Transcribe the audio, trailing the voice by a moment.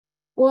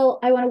Well,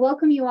 I want to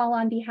welcome you all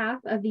on behalf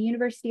of the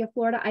University of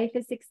Florida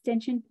IFAS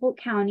Extension, Polk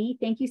County.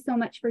 Thank you so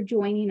much for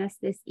joining us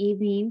this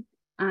evening.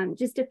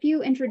 Just a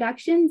few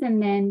introductions,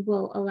 and then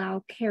we'll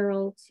allow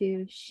Carol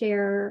to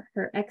share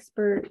her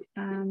expert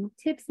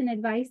tips and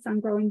advice on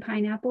growing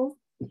pineapples.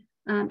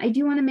 I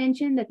do want to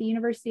mention that the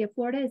University of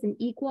Florida is an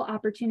equal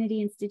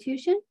opportunity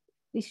institution.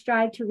 We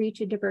strive to reach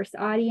a diverse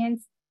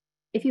audience.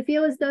 If you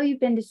feel as though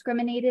you've been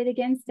discriminated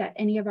against at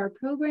any of our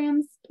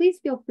programs, please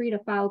feel free to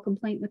file a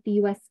complaint with the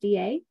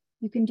USDA.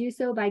 You can do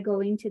so by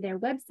going to their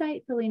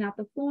website, filling out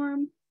the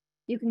form.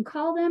 You can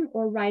call them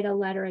or write a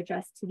letter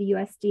addressed to the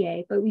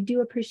USDA, but we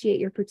do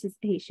appreciate your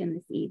participation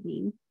this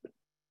evening.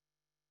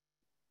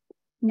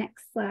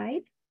 Next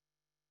slide.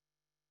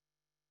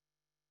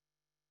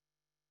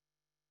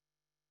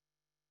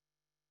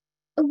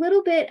 A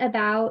little bit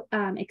about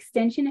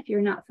Extension if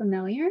you're not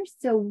familiar.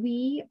 So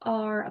we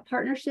are a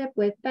partnership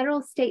with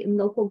federal, state, and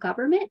local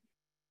government,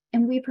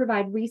 and we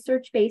provide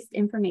research-based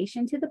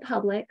information to the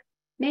public.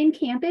 Main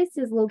campus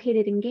is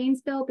located in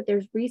Gainesville, but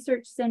there's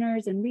research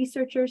centers and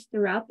researchers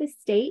throughout the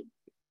state.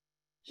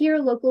 Here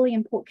locally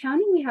in Polk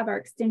County, we have our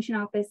extension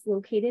office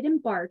located in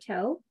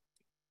Bartow.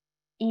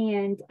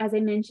 And as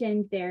I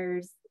mentioned,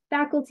 there's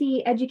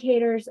faculty,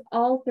 educators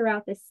all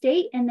throughout the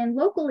state. And then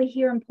locally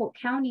here in Polk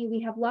County,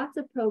 we have lots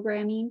of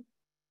programming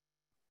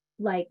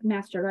like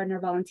Master Gardener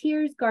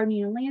Volunteers,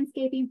 Gardening and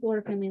Landscaping,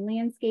 Florida Friendly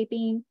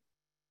Landscaping,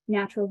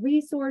 Natural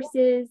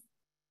Resources,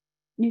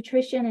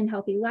 Nutrition and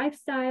Healthy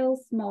Lifestyles,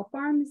 Small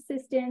Farm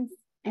Assistance,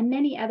 and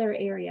many other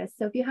areas.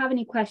 So if you have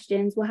any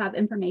questions, we'll have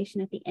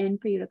information at the end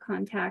for you to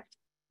contact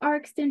our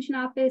extension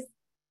office,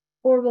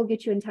 or we'll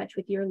get you in touch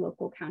with your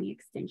local county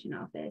extension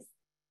office.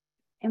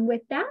 And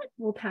with that,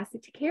 we'll pass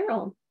it to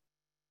Carol.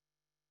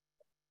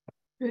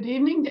 Good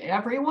evening to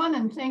everyone,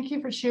 and thank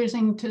you for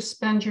choosing to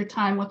spend your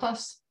time with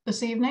us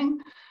this evening.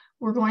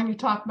 We're going to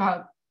talk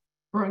about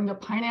growing the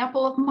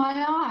pineapple of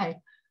my eye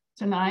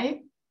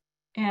tonight.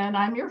 And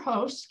I'm your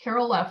host,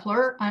 Carol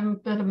Loeffler.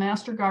 I've been a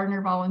Master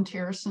Gardener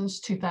Volunteer since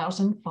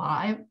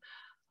 2005.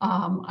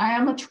 I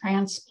am a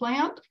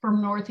transplant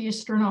from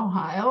Northeastern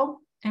Ohio.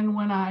 And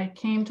when I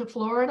came to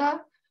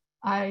Florida,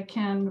 I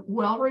can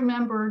well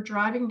remember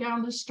driving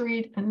down the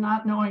street and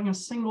not knowing a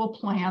single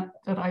plant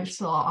that I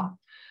saw.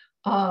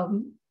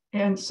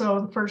 And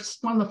so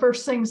one of the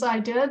first things I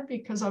did,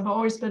 because I've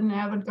always been an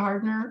avid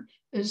gardener,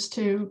 is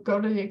to go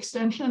to the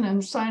extension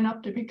and sign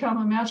up to become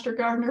a Master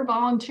Gardener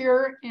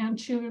Volunteer and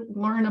to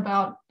learn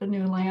about the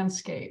new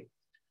landscape.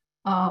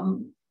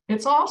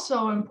 It's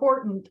also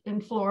important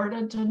in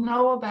Florida to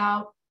know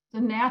about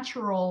the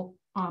natural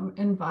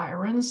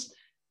environs.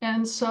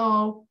 And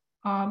so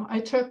I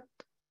took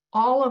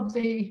all of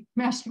the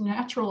Master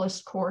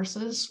Naturalist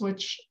courses,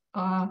 which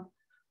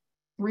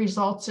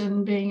results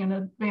in being an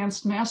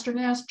advanced Master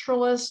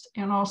Naturalist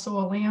and also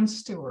a land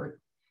steward.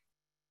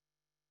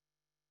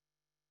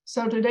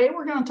 So today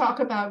we're going to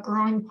talk about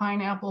growing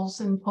pineapples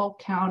in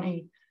Polk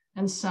County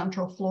and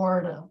Central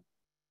Florida.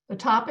 The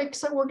topics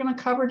that we're going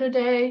to cover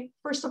today,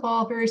 first of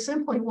all, very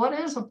simply, what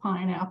is a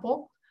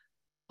pineapple?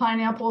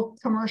 Pineapple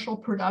commercial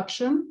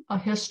production, a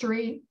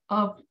history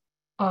of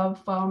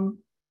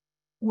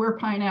where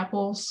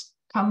pineapples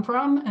come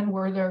from and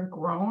where they're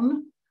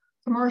grown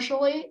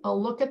commercially, a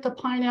look at the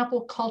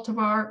pineapple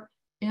cultivar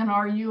in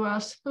our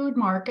U.S. food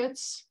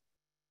markets,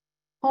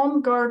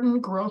 home garden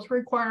growth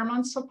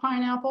requirements of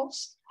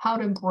pineapples, how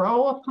to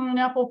grow a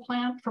pineapple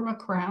plant from a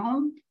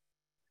crown,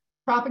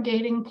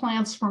 propagating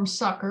plants from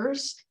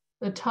suckers,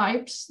 the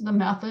types, the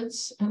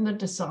methods, and the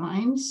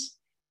designs,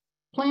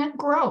 plant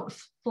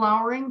growth,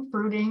 flowering,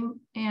 fruiting,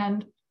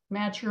 and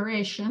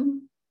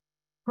maturation,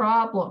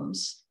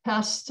 problems,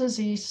 pests,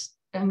 disease,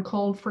 and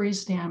cold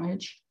freeze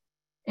damage.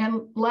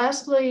 And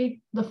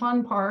lastly, the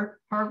fun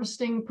part,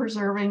 harvesting,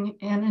 preserving,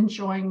 and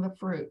enjoying the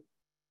fruit.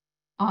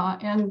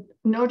 And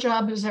no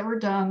job is ever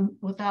done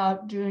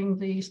without doing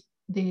the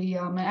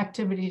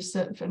activities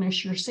that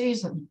finish your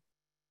season.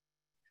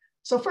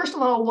 So first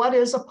of all, what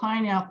is a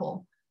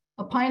pineapple?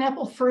 A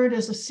pineapple fruit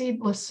is a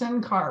seedless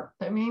syncarp.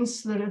 That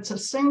means that it's a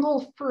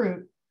single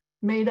fruit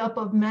made up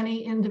of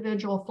many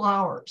individual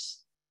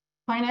flowers.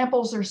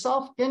 Pineapples are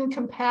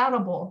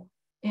self-incompatible,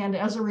 and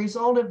as a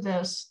result of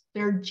this,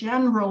 they're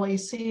generally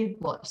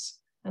seedless.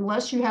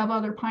 Unless you have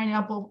other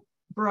pineapple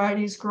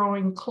varieties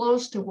growing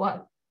close to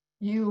what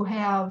you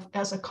have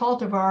as a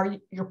cultivar,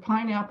 your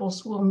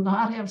pineapples will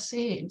not have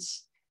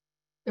seeds.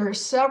 There are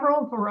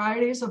several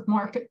varieties of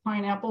market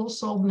pineapples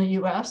sold in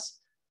the US.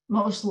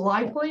 Most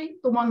likely,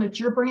 the one that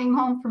you're bringing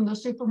home from the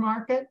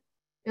supermarket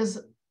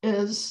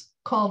is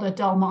called a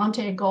Del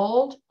Monte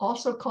Gold,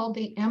 also called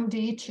the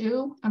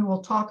MD2, and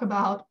we'll talk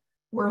about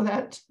where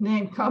that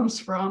name comes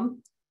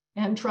from,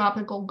 and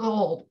Tropical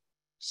Gold.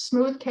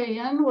 Smooth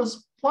Cayenne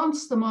was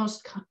once the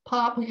most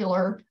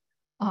popular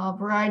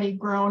variety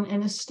grown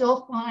and is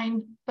still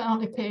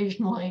found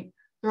occasionally.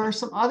 There are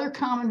some other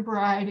common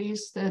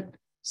varieties that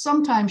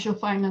sometimes you'll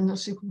find in the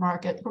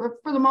supermarket. For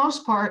the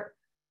most part,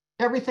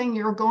 everything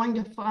you're going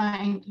to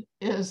find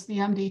is the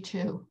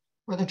MD2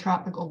 or the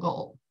Tropical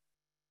Gold.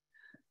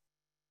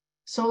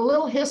 So a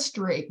little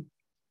history.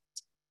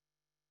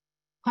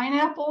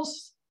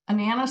 Pineapples,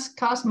 Ananas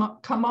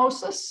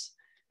camosus,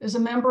 is a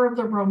member of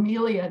the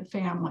bromeliad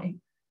family.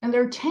 And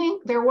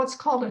they're what's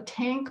called a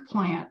tank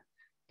plant.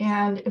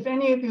 And if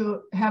any of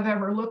you have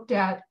ever looked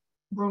at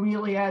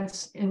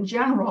bromeliads in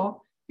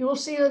general, you will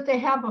see that they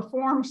have a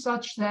form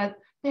such that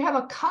they have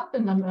a cup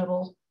in the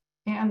middle,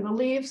 and the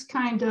leaves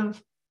kind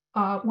of,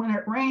 when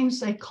it rains,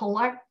 they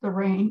collect the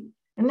rain.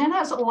 And that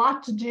has a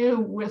lot to do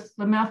with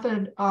the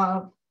method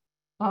of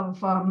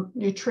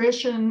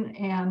nutrition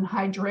and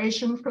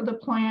hydration for the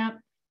plant,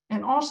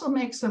 and also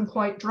makes them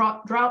quite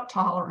drought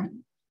tolerant.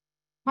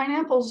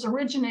 Pineapples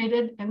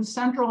originated in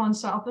Central and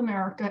South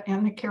America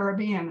and the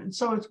Caribbean. And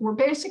so we're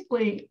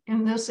basically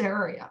in this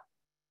area,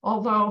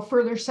 although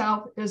further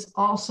south is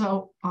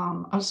also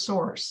a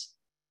source.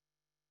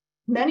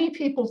 Many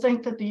people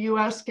think that the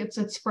US gets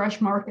its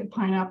fresh market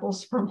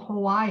pineapples from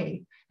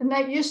Hawaii, and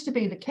that used to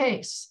be the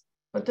case,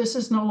 but this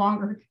is no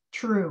longer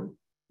true.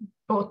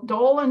 Both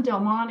Dole and Del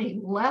Monte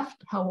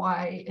left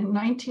Hawaii in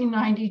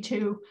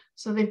 1992,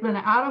 so they've been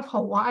out of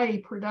Hawaii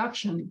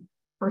production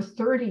for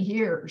 30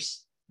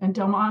 years, and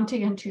Del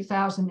Monte in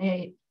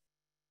 2008.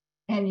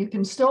 And you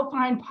can still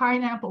find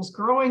pineapples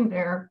growing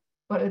there,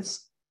 but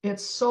it's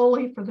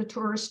solely for the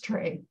tourist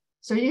trade.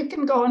 So you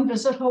can go and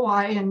visit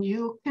Hawaii and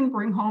you can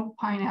bring home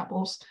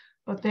pineapples,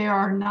 but they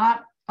are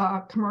not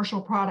a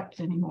commercial product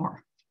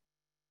anymore.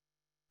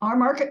 Our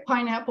market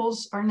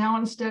pineapples are now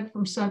instead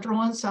from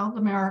Central and South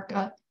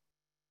America,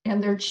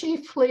 and they're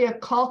chiefly a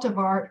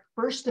cultivar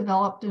first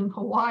developed in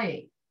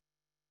Hawaii.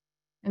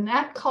 And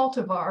that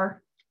cultivar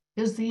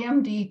is the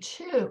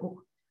MD2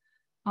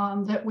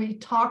 that we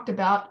talked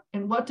about.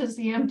 And what does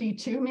the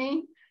MD2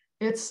 mean?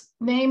 It's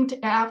named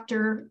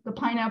after the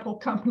pineapple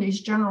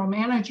company's general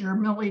manager,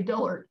 Millie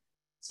Dillard.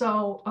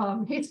 So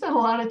he spent a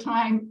lot of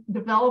time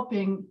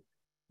developing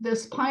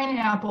this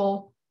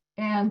pineapple,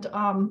 and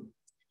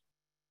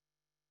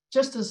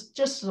just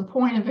as a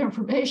point of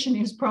information,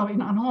 he was probably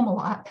not home a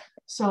lot.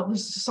 So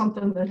this is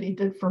something that he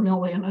did for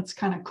Millie, and it's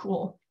kind of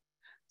cool.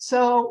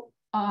 So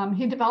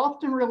he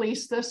developed and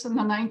released this in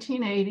the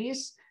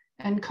 1980s,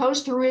 and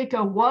Costa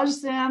Rica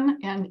was then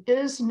and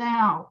is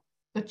now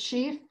the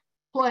chief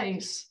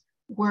place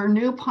where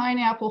new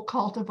pineapple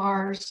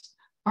cultivars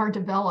are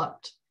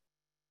developed.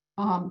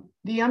 The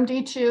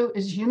MD2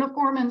 is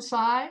uniform in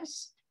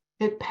size.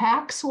 It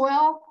packs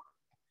well.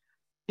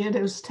 It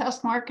is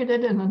test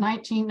marketed in the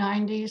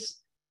 1990s,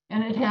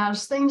 and it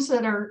has things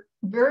that are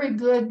very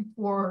good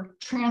for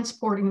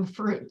transporting the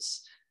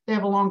fruits. They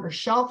have a longer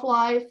shelf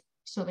life,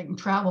 so they can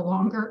travel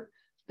longer.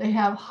 They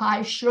have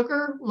high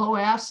sugar, low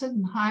acid,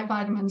 and high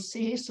vitamin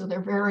C, so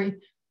they're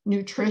very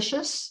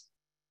nutritious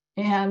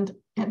and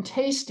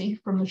tasty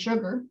from the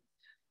sugar,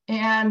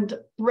 and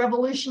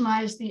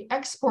revolutionized the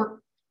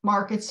export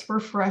markets for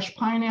fresh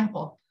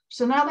pineapple.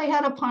 So now they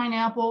had a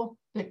pineapple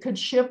that could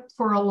ship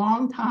for a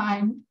long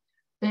time.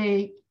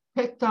 They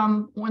picked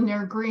them when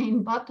they're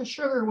green, but the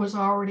sugar was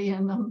already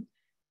in them,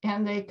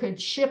 and they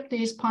could ship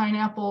these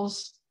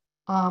pineapples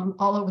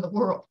all over the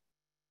world.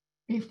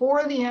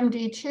 Before the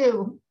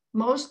MD2,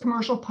 most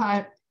commercial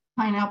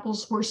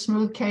pineapples were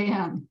smooth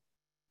KN,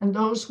 and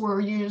those were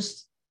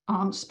used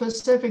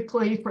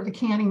specifically for the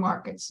canning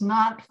markets,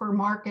 not for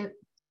market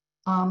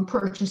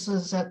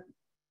purchases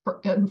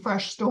in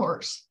fresh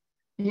stores.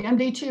 The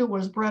MD2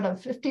 was bred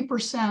of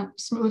 50%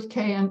 smooth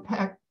KN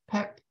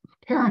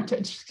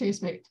parentage,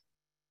 excuse me.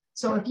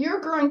 So if you're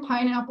growing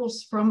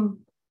pineapples from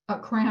a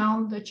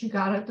crown that you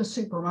got at the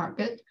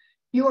supermarket,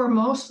 you are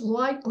most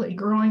likely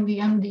growing the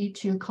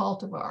MD2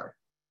 cultivar.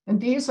 And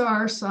these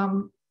are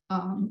some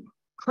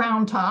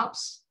crown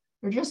tops.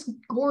 They're just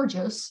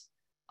gorgeous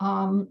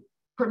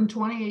from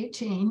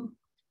 2018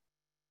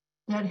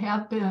 that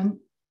have been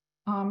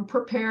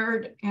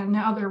prepared, and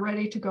now they're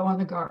ready to go in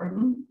the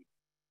garden.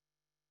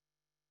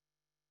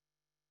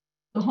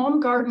 The home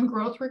garden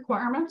growth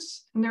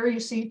requirements, and there you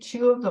see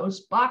two of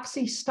those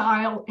boxy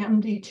style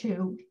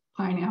MD2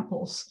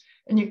 pineapples.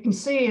 And you can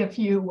see if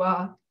you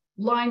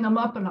line them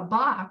up in a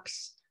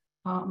box,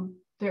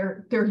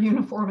 they're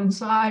uniform in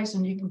size,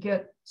 and you can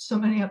get so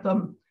many of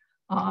them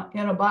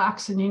in a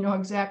box, and you know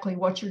exactly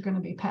what you're going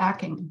to be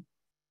packing.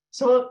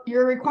 So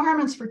your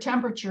requirements for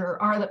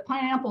temperature are that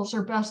pineapples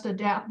are best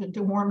adapted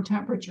to warm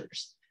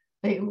temperatures.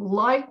 They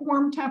like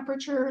warm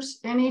temperatures.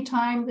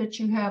 Anytime that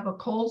you have a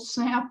cold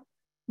snap,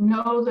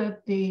 know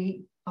that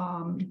the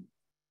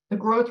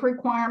growth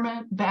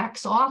requirement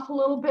backs off a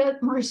little bit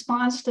in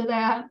response to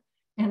that,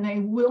 and they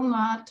will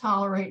not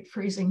tolerate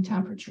freezing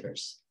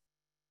temperatures.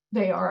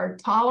 They are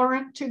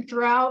tolerant to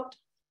drought,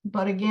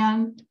 but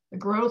again, the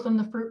growth and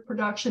the fruit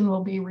production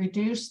will be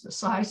reduced. The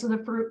size of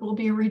the fruit will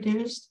be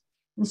reduced.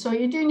 And so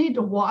you do need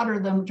to water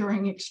them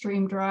during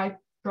extreme dry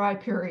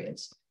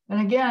periods.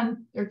 And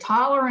again, they're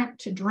tolerant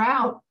to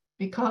drought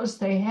because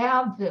they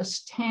have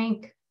this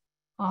tank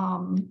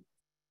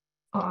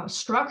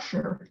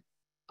structure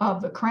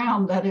of the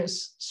crown that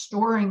is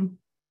storing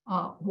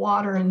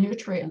water and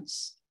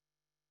nutrients.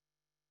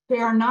 They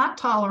are not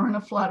tolerant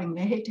of flooding.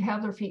 They hate to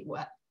have their feet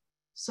wet.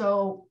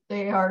 So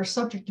they are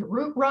subject to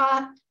root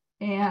rot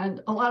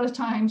And a lot of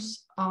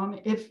times,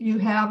 if you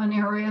have an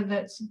area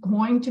that's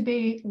going to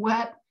be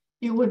wet,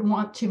 you would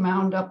want to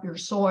mound up your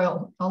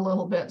soil a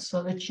little bit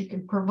so that you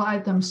can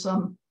provide them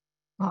some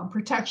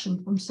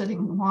protection from sitting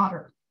in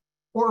water,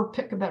 or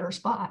pick a better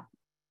spot.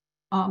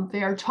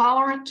 They are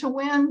tolerant to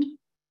wind,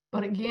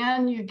 but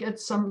again, you get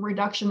some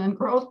reduction in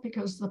growth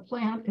because the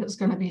plant is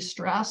going to be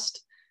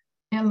stressed,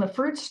 and the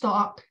fruit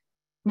stalk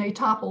may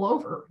topple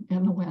over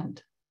in the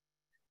wind.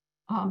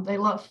 They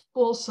love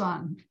full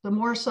sun. The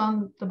more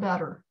sun, the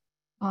better.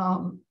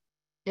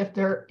 If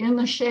they're in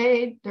the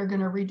shade, they're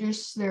going to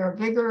reduce their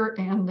vigor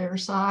and their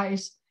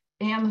size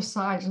and the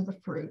size of the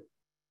fruit.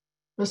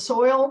 The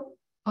soil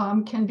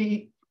can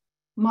be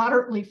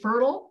moderately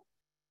fertile.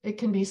 It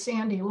can be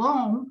sandy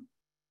loam,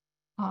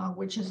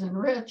 which is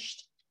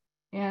enriched,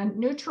 and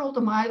neutral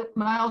to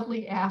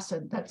mildly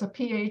acid. That's a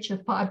pH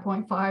of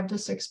 5.5 to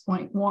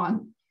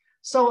 6.1.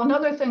 So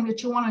another thing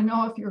that you want to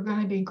know if you're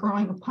going to be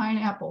growing a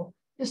pineapple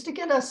is to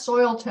get a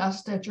soil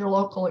test at your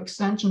local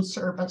extension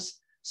service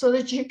so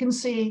that you can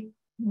see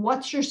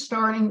what you're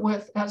starting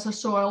with as a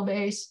soil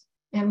base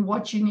and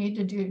what you need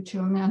to do to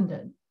amend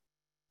it.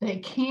 They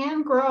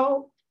can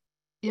grow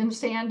in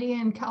sandy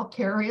and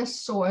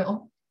calcareous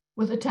soil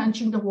with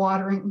attention to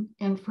watering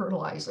and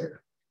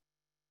fertilizer.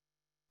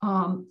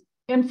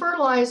 In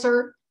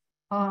fertilizer,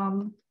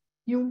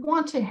 you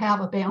want to have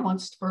a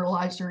balanced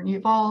fertilizer, and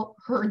you've all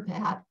heard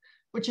that,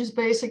 which is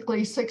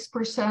basically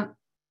 6%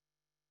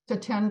 to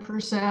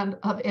 10%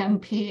 of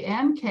NP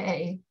and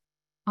K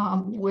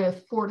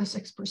with 4 to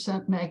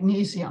 6%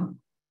 magnesium.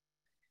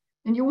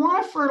 And you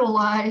want to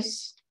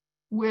fertilize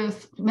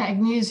with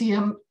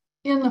magnesium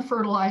in the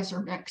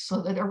fertilizer mix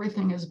so that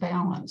everything is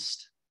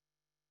balanced.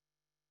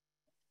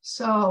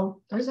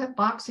 So there's that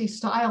boxy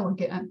style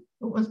again.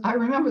 I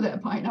remember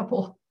that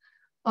pineapple.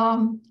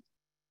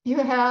 You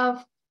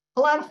have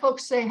a lot of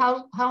folks say,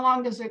 how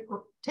long does it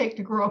take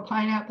to grow a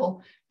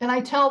pineapple? And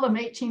I tell them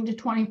 18 to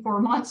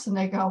 24 months, and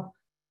they go,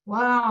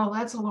 wow,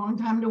 that's a long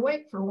time to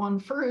wait for one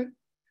fruit,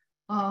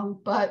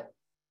 but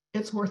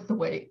it's worth the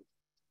wait.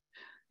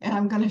 And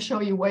I'm going to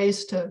show you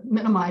ways to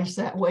minimize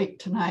that wait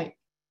tonight.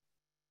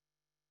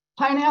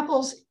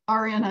 Pineapples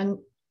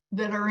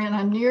that are in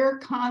a near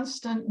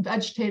constant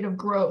vegetative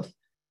growth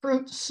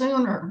fruit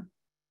sooner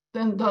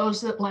than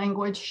those that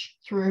languish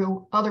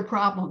through other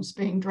problems,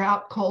 being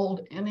drought,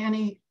 cold, and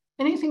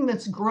anything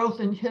that's growth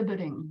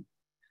inhibiting.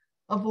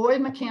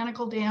 Avoid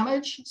mechanical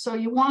damage. So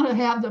you want to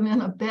have them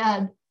in a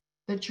bed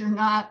that you're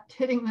not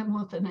hitting them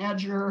with an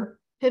edger,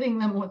 hitting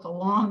them with a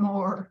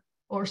lawnmower,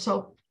 or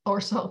so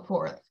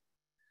forth.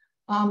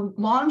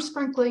 Lawn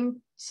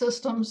sprinkling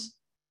systems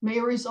may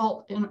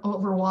result in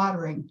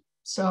overwatering.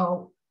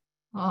 So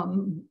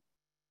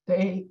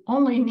they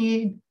only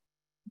need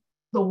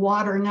the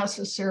water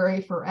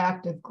necessary for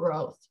active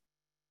growth.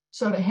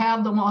 So to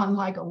have them on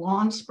like a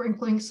lawn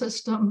sprinkling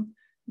system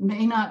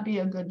may not be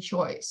a good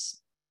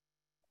choice.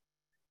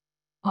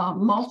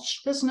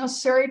 Mulch is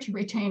necessary to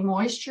retain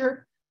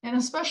moisture and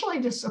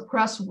especially to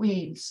suppress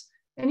weeds.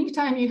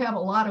 Anytime you have a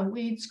lot of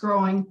weeds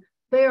growing,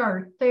 they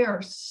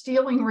are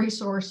stealing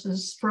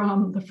resources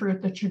from the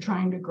fruit that you're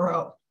trying to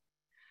grow.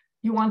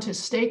 You want to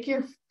stake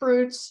your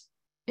fruits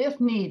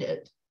if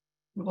needed.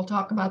 We'll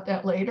talk about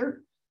that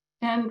later.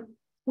 And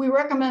we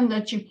recommend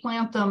that you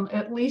plant them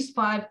at least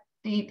 5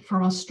 feet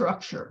from a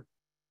structure.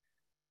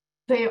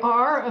 They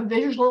are a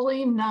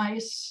visually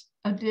nice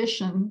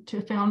addition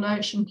to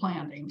foundation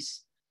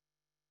plantings.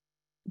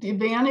 The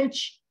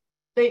advantage,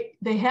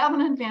 they have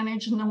an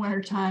advantage in the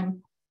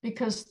wintertime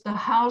because the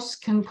house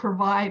can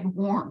provide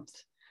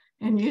warmth,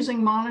 and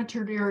using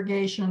monitored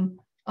irrigation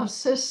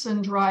assists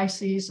in dry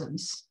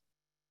seasons.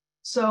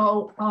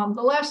 So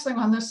the last thing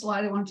on this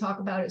slide I want to talk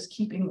about is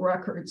keeping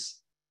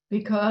records,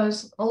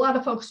 because a lot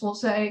of folks will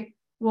say,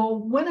 well,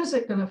 when is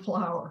it going to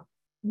flower?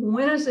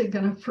 When is it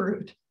going to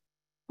fruit?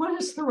 When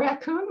is the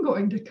raccoon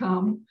going to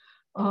come?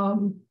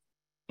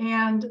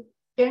 And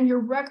your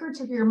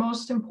records are your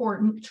most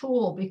important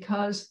tool,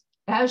 because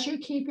as you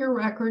keep your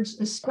records,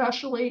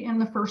 especially in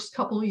the first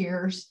couple of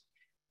years,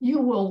 you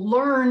will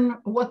learn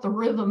what the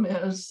rhythm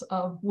is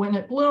of when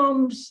it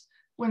blooms,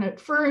 when it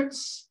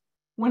fruits,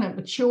 when it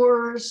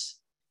matures,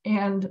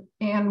 and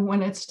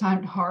when it's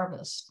time to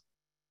harvest.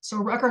 So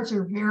records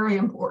are very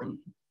important.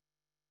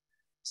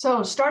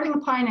 So starting a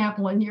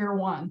pineapple in year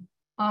 1.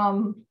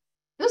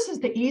 This is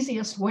the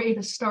easiest way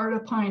to start a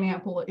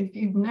pineapple if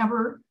you've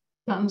never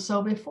done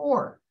so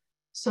before.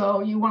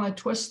 So you want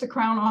to twist the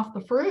crown off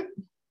the fruit.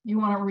 You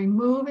want to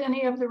remove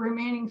any of the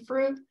remaining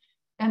fruit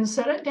and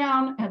set it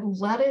down and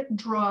let it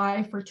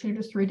dry for 2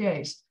 to 3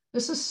 days.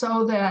 This is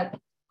so that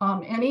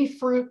any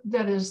fruit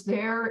that is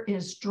there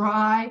is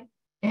dry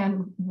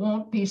and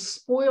won't be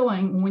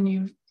spoiling when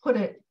you put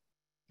it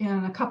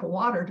in a cup of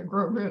water to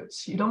grow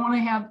roots. You don't want to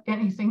have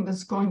anything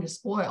that's going to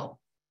spoil.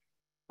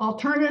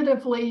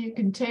 Alternatively, you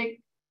can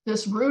take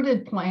this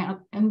rooted plant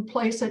and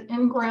place it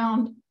in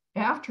ground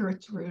after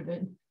it's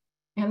rooted,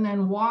 and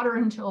then water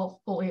until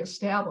fully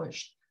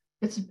established.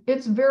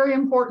 It's very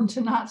important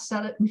to not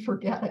set it and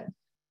forget it.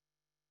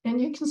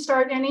 And you can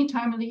start any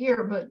time of the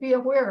year, but be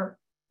aware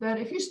that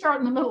if you start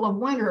in the middle of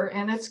winter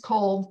and it's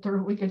cold,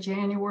 third week of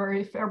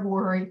January,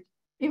 February,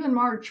 even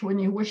March, when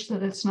you wish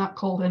that it's not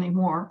cold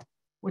anymore,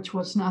 which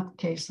was not the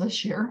case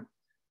this year,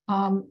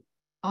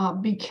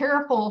 be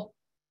careful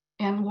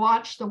and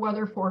watch the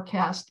weather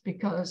forecast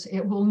because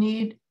it will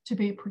need to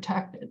be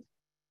protected.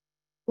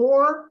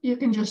 Or you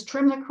can just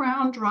trim the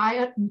crown, dry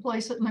it, and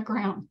place it in the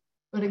ground.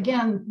 But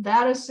again,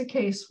 that is the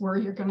case where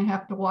you're going to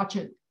have to watch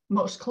it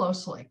most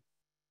closely.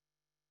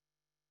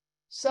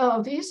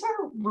 So these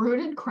are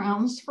rooted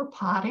crowns for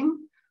potting.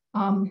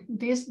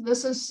 This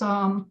is,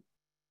 I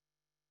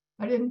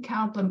didn't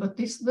count them, but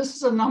this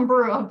is a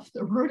number of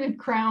the rooted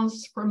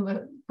crowns from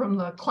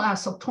the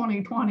class of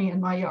 2020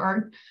 in my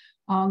yard.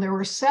 There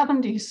were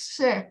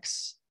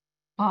 76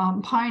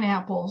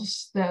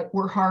 pineapples that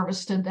were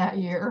harvested that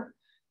year.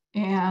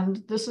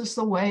 And this is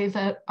the way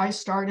that I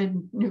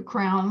started new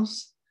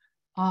crowns.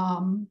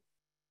 I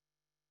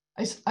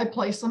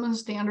placed them in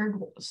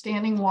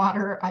standing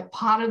water. I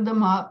potted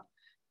them up.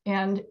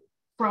 And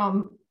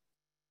from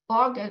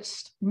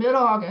August,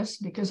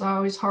 mid-August, because I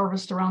always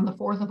harvest around the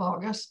 4th of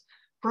August,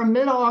 from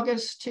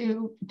mid-August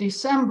to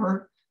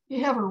December,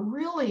 you have a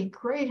really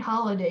great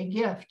holiday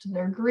gift.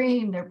 They're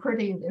green, they're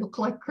pretty, they look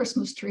like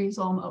Christmas trees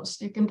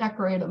almost. You can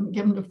decorate them,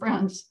 give them to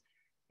friends,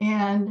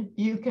 and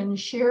you can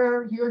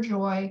share your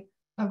joy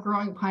of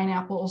growing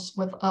pineapples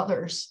with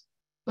others.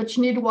 But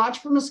you need to watch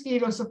for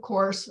mosquitoes, of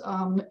course,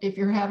 if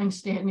you're having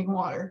standing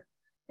water.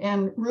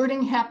 And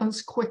rooting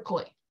happens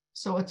quickly,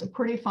 so it's a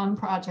pretty fun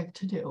project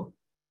to do.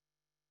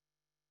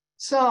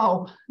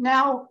 So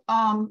now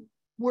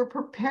we're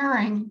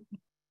preparing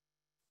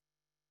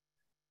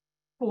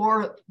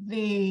for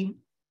the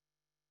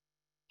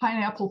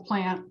pineapple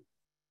plant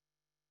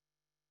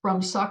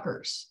from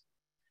suckers.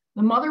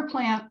 The mother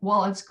plant,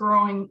 while it's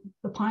growing,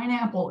 the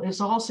pineapple is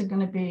also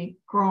going to be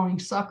growing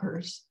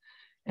suckers.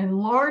 And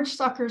large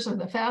suckers are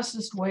the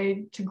fastest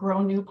way to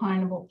grow new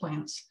pineapple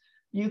plants.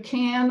 You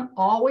can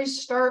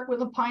always start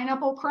with a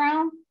pineapple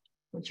crown,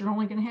 but you're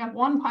only going to have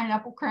one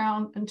pineapple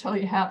crown until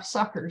you have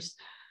suckers.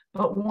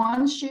 But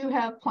once you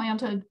have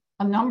planted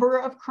a number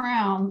of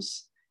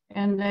crowns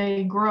and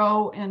they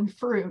grow and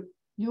fruit,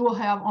 you will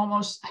have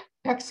almost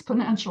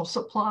exponential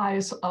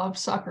supplies of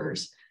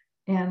suckers.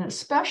 And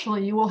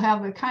especially you will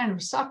have the kind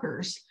of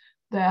suckers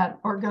that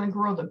are going to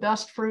grow the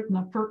best fruit in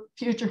the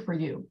future for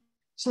you.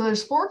 So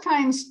there's 4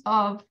 kinds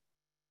of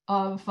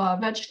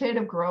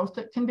vegetative growth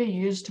that can be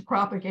used to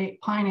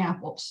propagate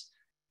pineapples.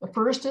 The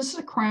first is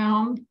the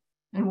crown,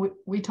 and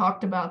we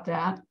talked about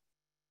that.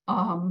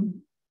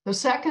 The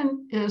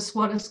second is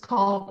what is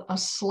called a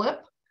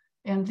slip,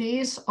 and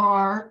these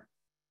are,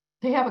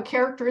 they have a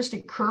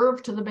characteristic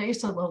curve to the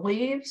base of the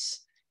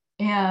leaves,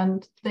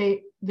 and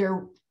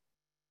they're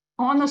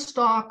on the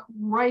stalk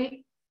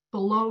right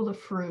below the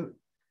fruit.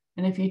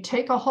 And if you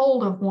take a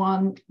hold of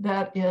one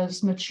that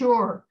is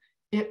mature,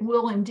 it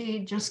will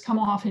indeed just come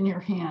off in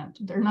your hand.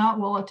 They're not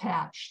well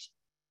attached.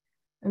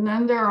 And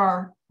then there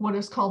are what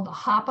is called the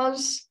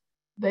hoppas.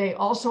 They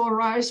also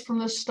arise from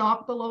the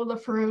stalk below the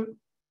fruit,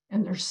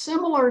 and they're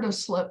similar to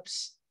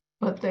slips,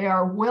 but they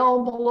are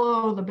well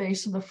below the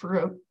base of the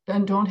fruit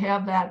and don't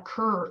have that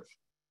curve.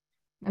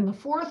 And the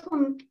fourth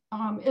one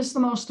is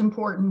the most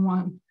important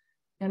one,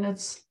 and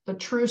it's the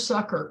true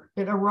sucker.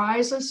 It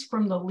arises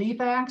from the leaf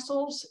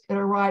axils. It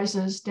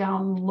arises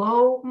down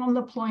low on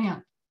the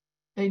plant.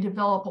 They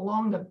develop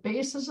along the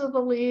bases of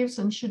the leaves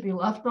and should be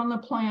left on the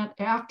plant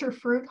after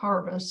fruit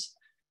harvest,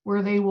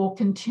 where they will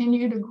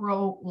continue to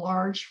grow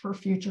large for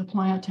future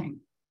planting.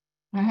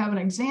 I have an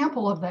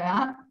example of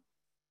that.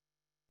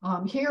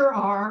 Here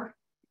are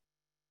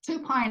 2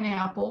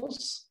 pineapple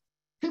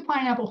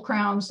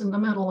crowns in the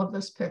middle of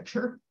this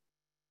picture,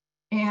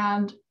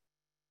 and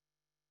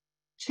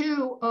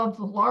 2 of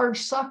the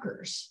large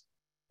suckers.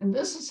 And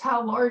this is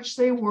how large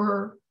they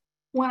were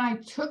when I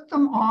took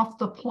them off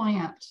the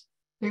plant.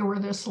 They were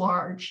this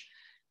large.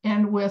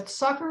 And with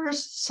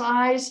suckers,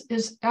 size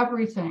is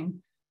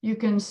everything. You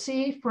can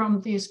see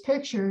from these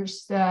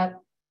pictures that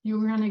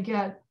you're going to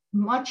get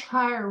much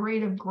higher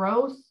rate of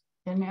growth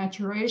and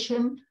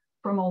maturation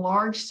from a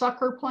large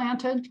sucker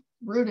planted,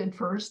 rooted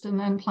first and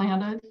then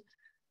planted,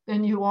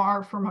 than you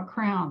are from a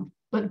crown.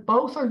 But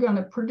both are going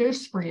to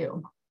produce for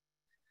you.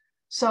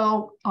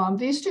 So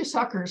these 2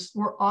 suckers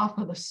were off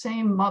of the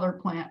same mother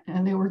plant,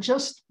 and they were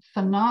just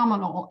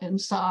phenomenal in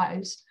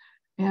size.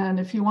 And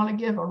if you want to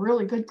give a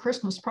really good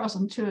Christmas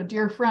present to a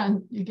dear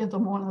friend, you give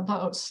them one of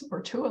those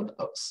or 2 of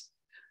those.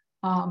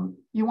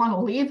 You want to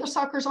leave the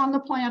suckers on the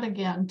plant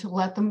again to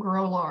let them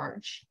grow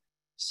large.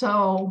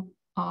 So,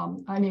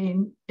 I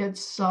mean,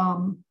 it's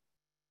kind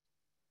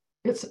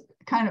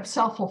of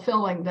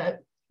self-fulfilling that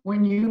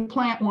when you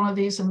plant one of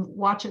these and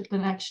watch it the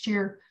next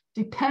year,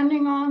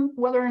 depending on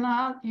whether or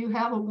not you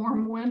have a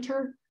warm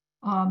winter,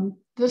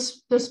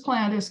 this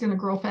plant is going to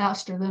grow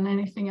faster than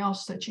anything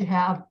else that you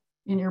have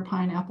in your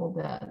pineapple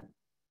bed.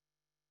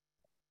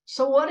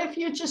 So what if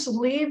you just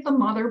leave the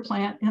mother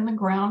plant in the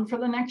ground for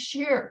the next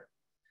year?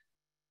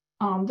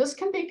 This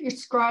can be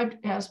described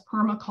as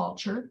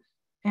permaculture,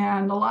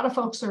 and a lot of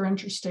folks are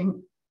interested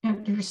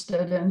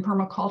interested in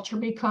permaculture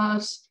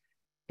because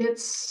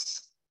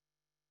it's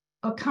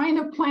a kind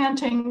of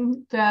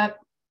planting that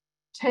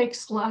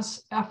takes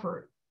less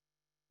effort.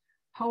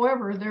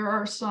 However, there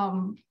are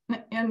some,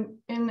 in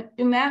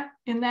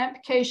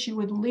that case, you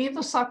would leave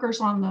the suckers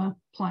on the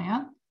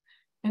plant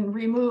and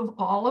remove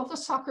all of the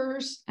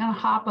suckers and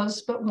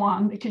hoppas but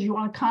one, because you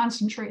want to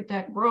concentrate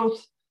that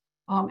growth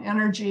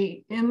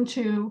energy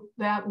into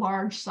that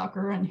large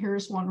sucker. And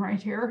here's one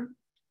right here.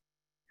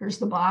 Here's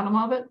the bottom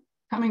of it,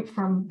 coming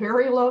from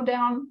very low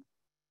down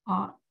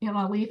in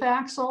a leaf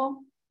axil,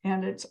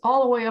 and it's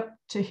all the way up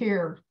to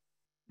here.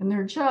 And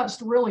they're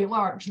just really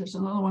large. There's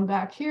another one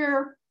back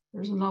here.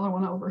 There's another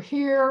one over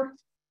here.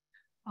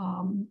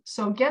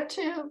 So get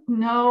to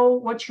know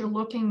what you're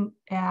looking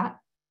at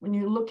when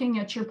you're looking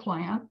at your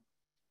plant.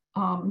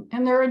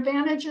 And there are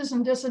advantages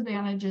and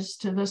disadvantages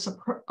to this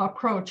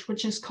approach,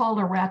 which is called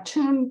a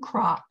ratoon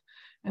crop.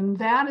 And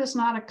that is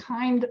not a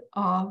kind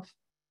of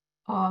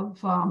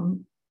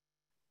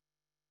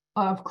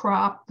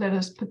crop that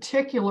is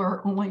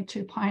particular only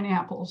to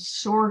pineapples.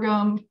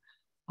 Sorghum,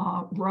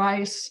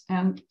 rice,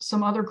 and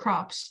some other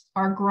crops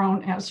are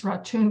grown as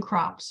ratoon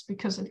crops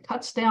because it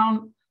cuts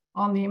down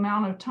on the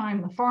amount of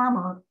time the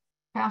farmer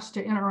has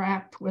to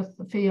interact with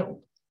the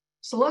field.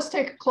 So let's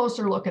take a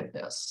closer look at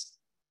this.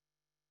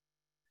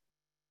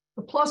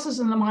 The pluses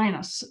and the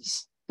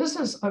minuses. This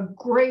is a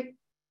great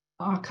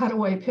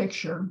cutaway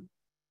picture.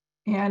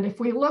 And if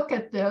we look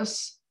at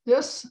this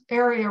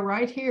area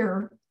right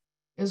here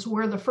is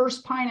where the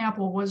first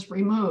pineapple was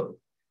removed.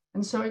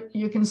 And so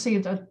you can see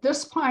that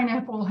this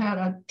pineapple had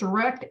a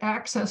direct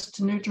access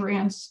to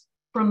nutrients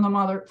from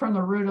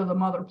the root of the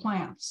mother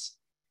plants.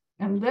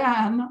 And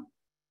then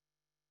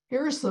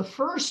here's the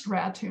first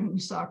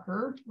ratoon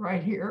sucker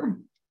right here.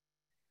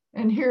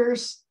 And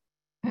here's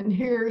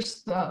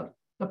the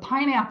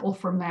pineapple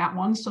from that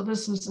one. So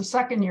this is the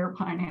second year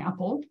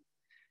pineapple.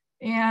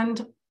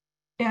 And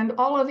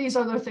all of these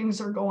other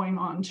things are going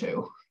on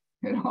too,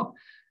 you know,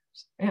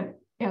 and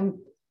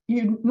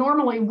you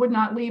normally would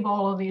not leave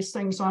all of these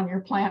things on your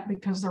plant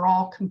because they're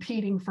all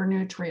competing for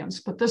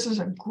nutrients, but this is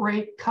a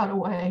great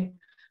cutaway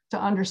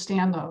to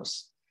understand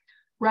those.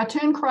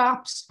 Ratoon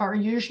crops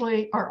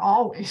are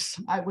always,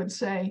 I would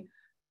say,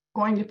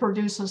 going to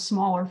produce a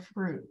smaller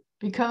fruit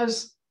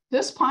because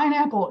this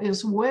pineapple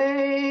is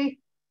way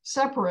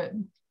separate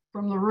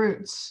from the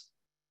roots.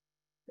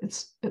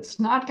 It's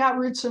not got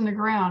roots in the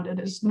ground. It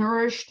is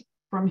nourished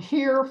from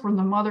here, from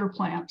the mother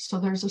plant. So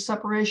there's a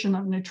separation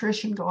of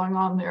nutrition going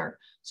on there.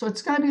 So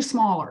it's going to be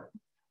smaller.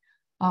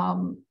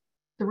 The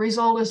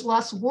result is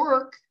less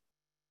work,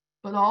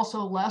 but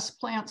also less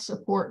plant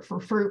support for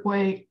fruit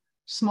weight,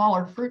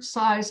 smaller fruit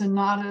size, and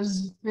not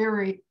as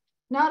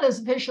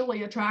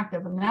visually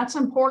attractive. And that's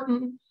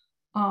important.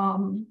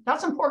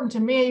 That's important to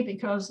me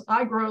because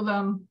I grow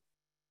them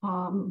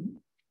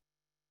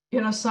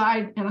in a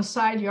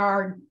side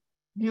yard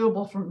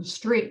viewable from the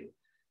street,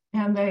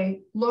 and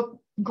they look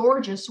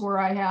gorgeous where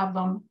I have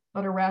them,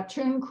 but a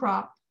ratoon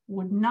crop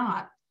would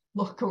not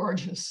look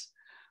gorgeous.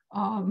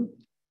 And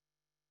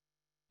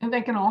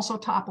they can also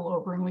topple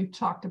over, and we've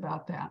talked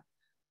about that.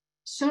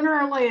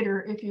 Sooner or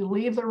later, if you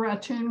leave the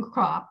ratoon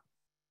crop,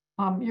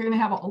 you're going to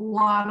have a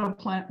lot of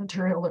plant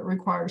material that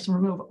requires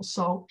removal.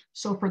 So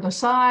for the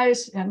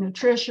size and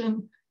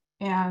nutrition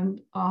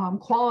and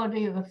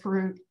quality of the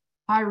fruit,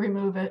 I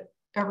remove it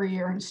every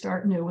year and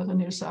start new with a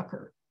new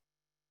sucker.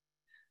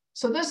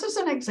 So this is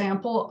an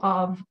example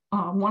of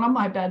one of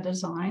my bed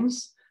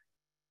designs.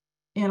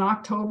 In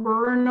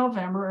October and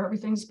November,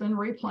 everything's been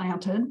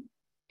replanted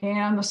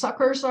and the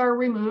suckers are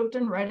removed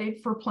and ready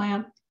for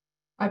plant.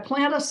 I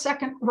plant a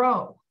second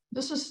row.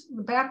 This is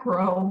the back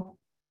row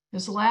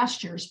is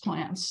last year's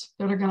plants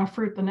that are going to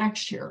fruit the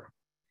next year.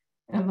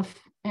 And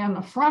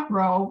the front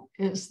row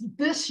is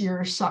this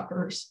year's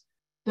suckers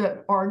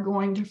that are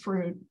going to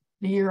fruit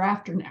the year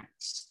after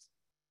next.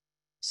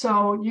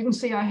 So you can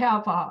see I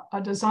have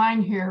a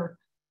design here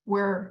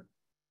where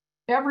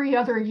every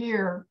other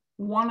year,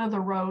 one of the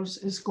rows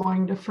is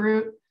going to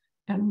fruit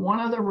and one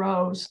of the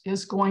rows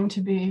is going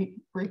to be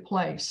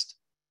replaced.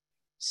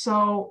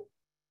 So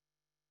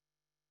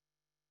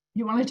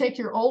you want to take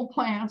your old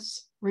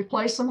plants,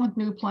 replace them with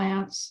new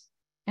plants,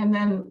 and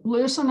then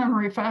loosen and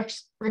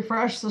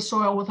refresh the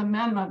soil with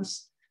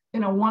amendments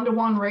in a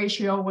 1-to-1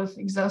 ratio with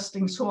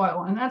existing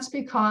soil. And that's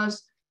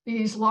because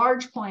these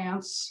large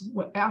plants,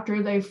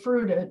 after they've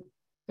fruited,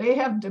 they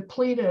have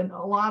depleted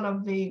a lot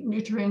of the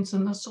nutrients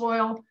in the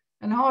soil,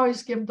 and I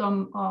always give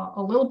them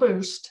a little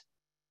boost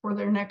for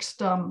their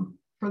next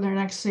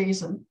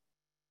season.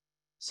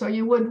 So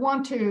you would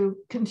want to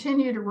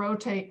continue to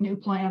rotate new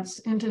plants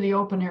into the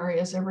open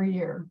areas every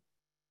year.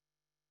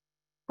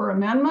 For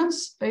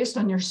amendments, based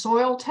on your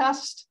soil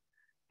test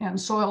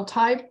and soil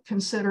type,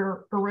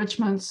 consider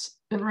enrichments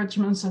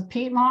of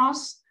peat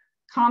moss,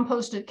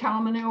 composted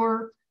cow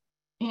manure,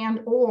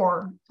 and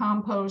or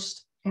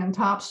compost and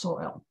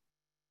topsoil.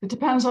 It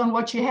depends on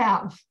what you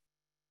have,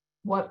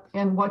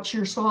 what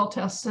your soil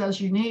test says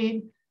you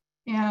need,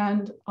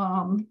 and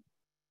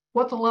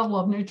what the level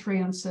of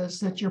nutrients is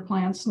that your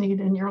plants need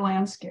in your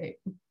landscape.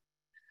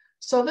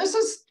 So this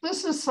is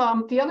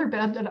the other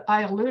bed that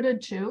I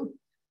alluded to.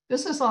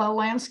 This is a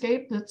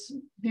landscape that's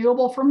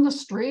viewable from the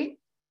street.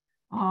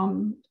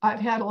 I've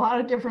had a lot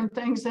of different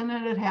things in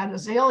it. It had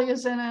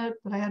azaleas in it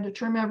that I had to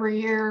trim every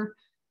year.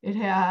 It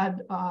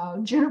had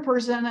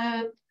junipers in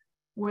it,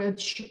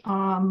 which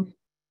had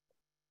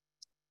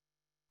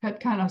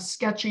kind of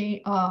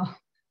sketchy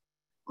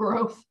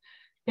growth.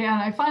 And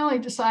I finally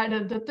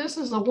decided that this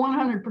is a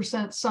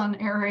 100% sun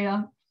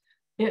area.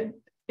 It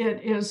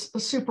is a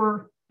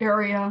super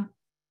area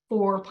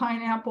for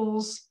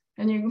pineapples.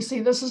 And you can see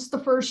this is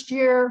the first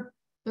year,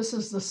 this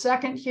is the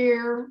second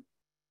year,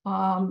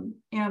 and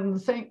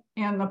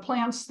the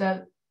plants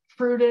that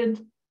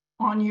fruited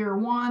on year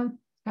one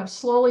have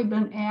slowly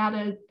been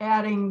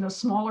adding the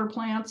smaller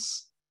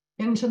plants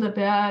into the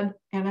bed.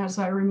 And as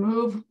I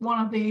remove one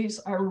of these,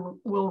 I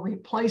will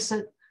replace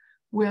it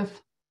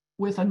with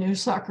a new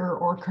sucker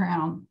or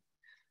crown.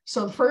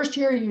 So the first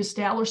year you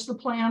establish the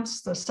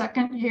plants. The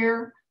second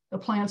year, the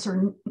plants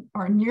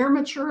are near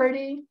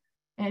maturity,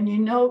 and you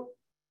note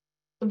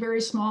the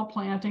very small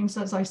plantings,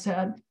 as I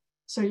said.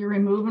 So you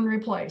remove and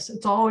replace.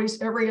 It's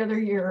always every other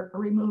year,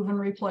 remove and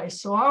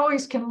replace. So I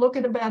always can look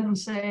at a bed and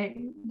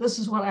say, this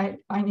is what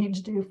I need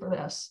to do for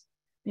this.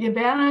 The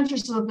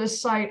advantages of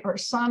this site are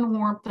sun,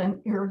 warmth, and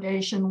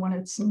irrigation when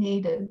it's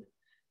needed.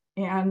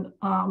 And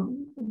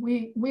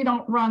we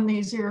don't run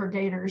these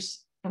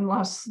irrigators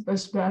unless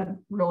this bed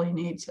really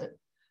needs it.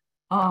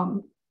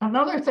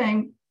 Another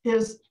thing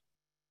is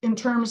in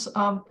terms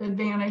of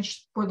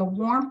advantage for the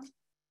warmth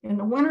in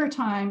the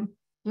wintertime,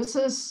 this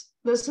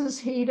is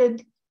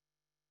heated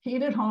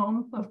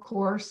home, of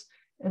course,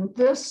 and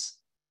this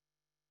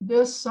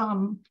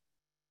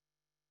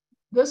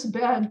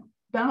bed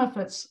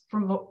benefits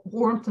from the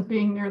warmth of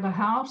being near the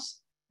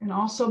house, and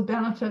also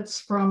benefits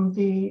from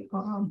the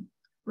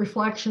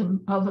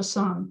reflection of the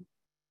sun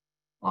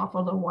off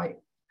of the white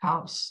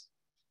house.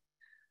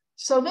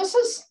 So this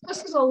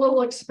is a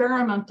little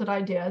experiment that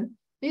I did.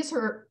 These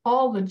are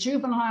all the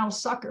juvenile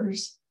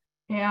suckers,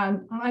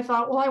 and I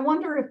thought, well, I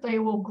wonder if they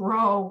will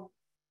grow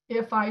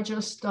if I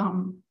just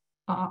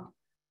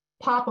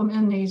pop them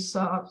in these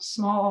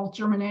small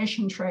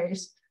germination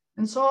trays.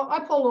 And so I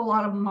pulled a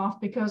lot of them off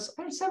because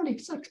I had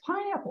 76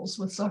 pineapples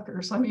with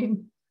suckers. I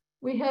mean,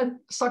 we had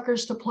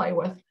suckers to play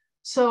with.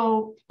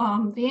 So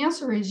the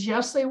answer is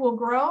yes, they will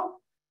grow,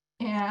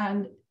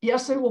 and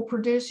yes, they will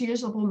produce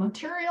usable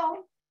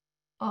material.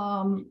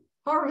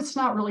 However, it's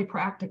not really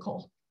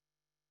practical.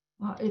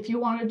 If you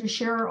wanted to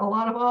share a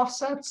lot of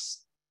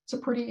offsets, it's a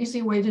pretty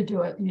easy way to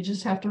do it. You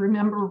just have to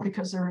remember,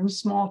 because they're in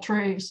small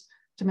trays,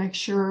 to make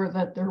sure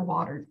that they're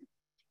watered.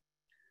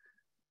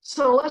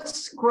 So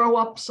let's grow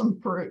up some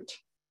fruit.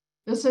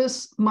 This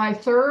is my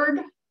third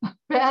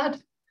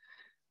bed,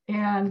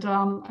 and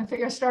I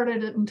think I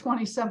started it in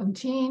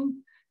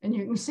 2017, and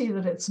you can see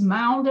that it's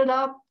mounded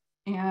up,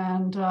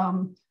 and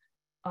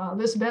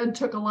this bed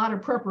took a lot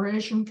of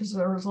preparation because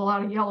there was a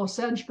lot of yellow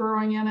sedge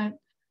growing in it,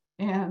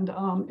 and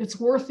it's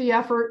worth the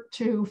effort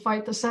to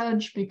fight the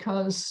sedge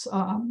because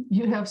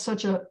you have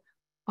such a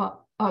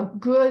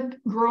good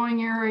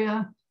growing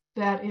area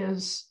that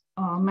is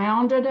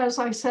mounded, as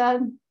I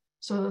said,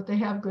 so that they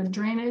have good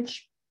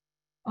drainage.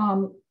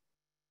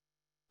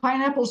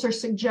 Pineapples are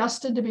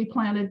suggested to be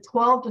planted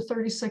 12 to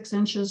 36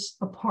 inches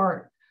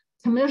apart.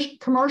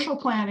 Commercial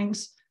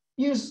plantings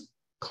use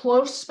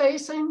close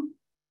spacing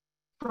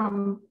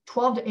from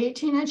 12 to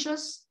 18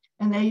 inches,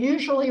 and they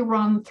usually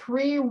run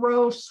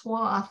 3-row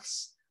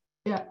swaths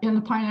in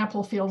the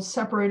pineapple field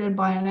separated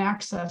by an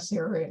access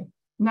area.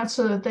 And that's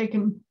so that they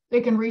can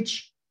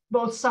reach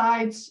both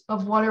sides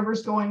of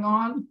whatever's going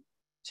on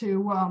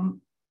to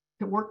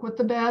work with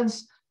the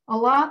beds. A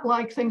lot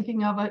like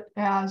thinking of it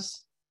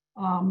as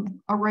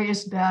a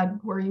raised bed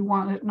where you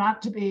want it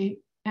not to be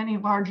any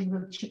larger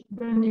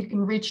than you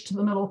can reach to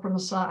the middle from the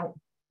side.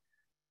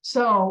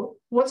 So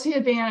what's the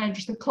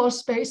advantage? The close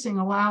spacing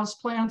allows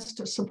plants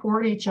to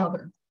support each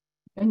other.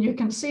 And you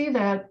can see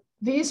that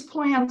these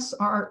plants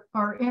the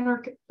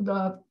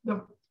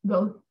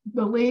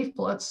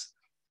leaflets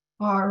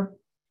are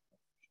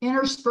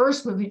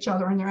interspersed with each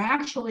other, and they're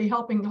actually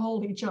helping to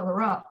hold each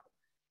other up.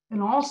 And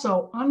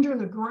also under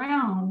the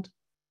ground,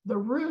 the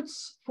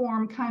roots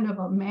form kind of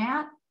a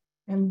mat,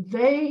 and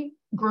they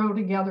grow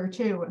together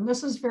too. And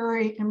this is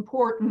very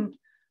important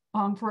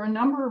for a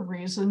number of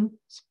reasons.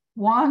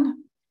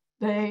 One,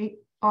 they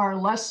are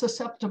less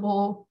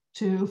susceptible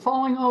to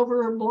falling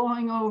over,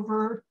 blowing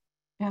over,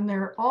 and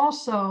they're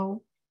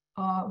also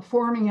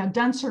forming a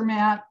denser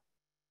mat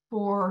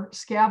for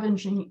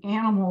scavenging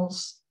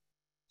animals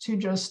to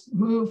just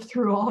move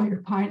through all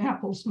your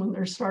pineapples when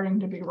they're starting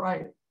to be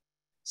ripe.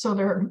 So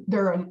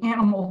they're an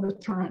animal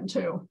deterrent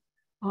too.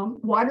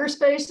 Wider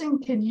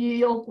spacing can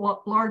yield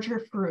larger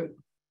fruit.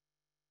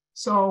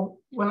 So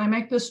when I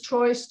make this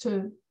choice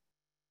to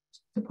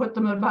put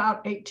them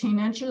about 18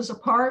 inches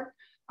apart,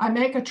 I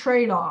make a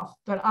trade-off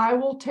that I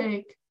will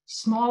take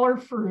smaller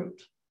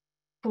fruit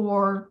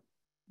for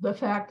the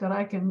fact that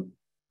I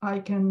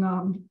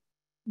can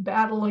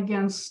battle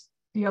against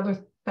the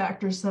other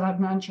factors that I've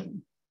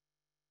mentioned.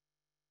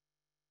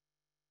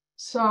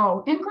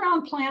 So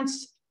in-ground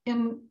plants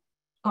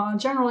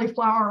generally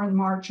flower in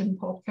March in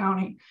Polk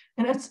County.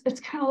 And it's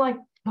kind of like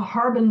the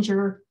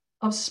harbinger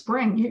of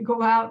spring. You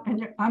go out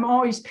and I'm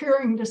always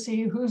peering to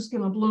see who's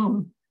going to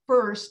bloom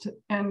first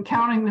and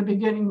counting the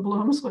beginning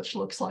blooms, which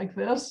looks like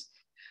this.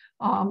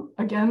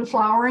 Again,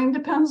 flowering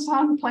depends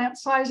on plant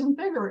size and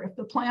vigor. If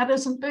the plant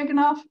isn't big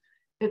enough,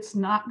 it's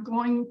not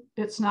going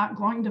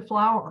to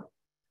flower.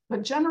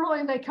 But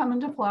generally they come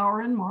into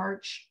flower in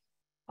March.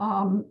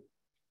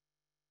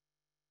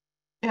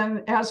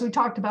 And as we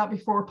talked about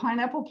before,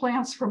 pineapple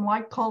plants from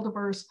like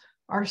cultivars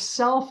are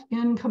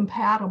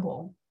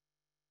self-incompatible.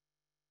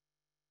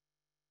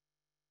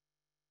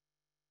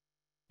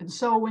 And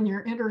so when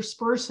you're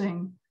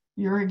interspersing,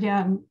 you're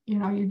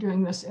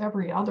doing this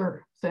every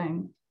other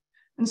thing.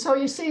 And so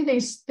you see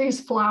these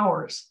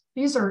flowers.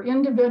 These are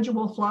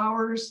individual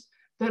flowers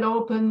that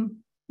open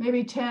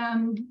maybe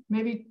 10,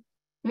 maybe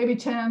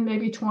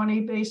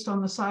 20 based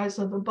on the size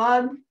of the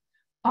bud.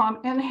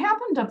 And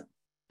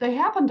they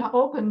happen to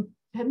open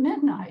at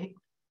midnight,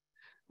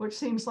 which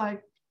seems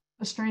like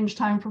a strange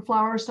time for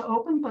flowers to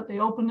open, but they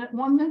open at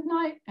one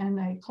midnight and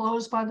they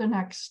close by the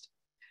next.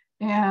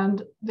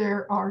 And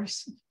there are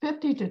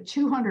 50 to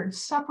 200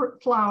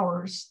 separate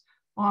flowers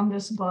on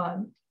this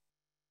bud.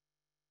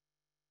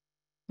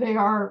 They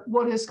are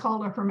what is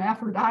called a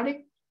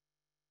hermaphroditic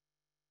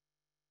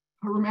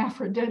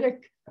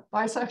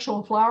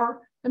bisexual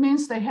flower. It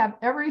means they have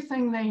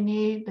everything they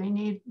need. They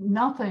need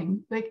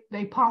nothing.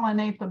 They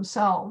pollinate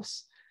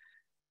themselves.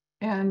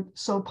 And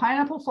so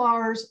pineapple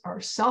flowers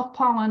are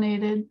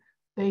self-pollinated.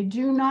 They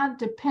do not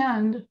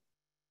depend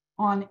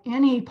on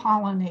any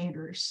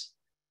pollinators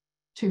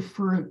to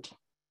fruit.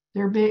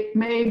 There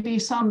may be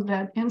some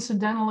that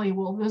incidentally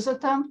will visit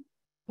them,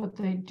 but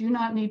they do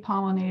not need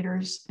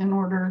pollinators in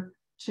order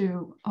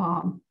to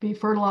be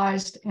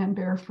fertilized and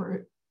bear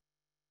fruit.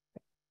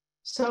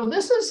 So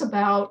this is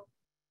about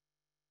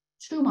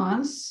 2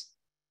 months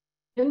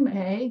in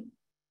May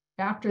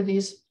after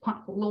these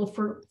little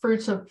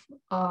fruits have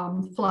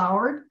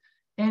flowered,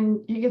 and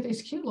you get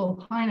these cute little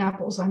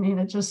pineapples. I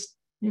mean,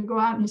 you go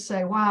out and you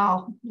say,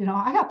 wow,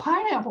 I got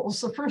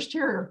pineapples the first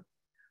year.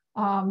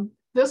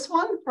 This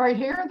one right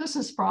here, this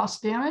is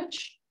frost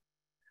damage.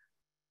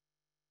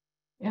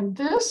 And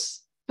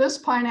this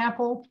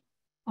pineapple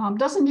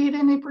doesn't need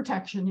any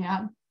protection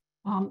yet.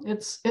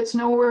 It's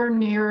nowhere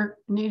near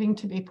needing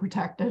to be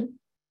protected.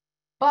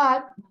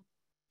 But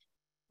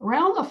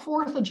around the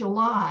 4th of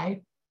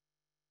July,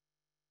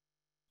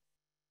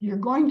 you're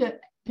going to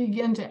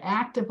begin to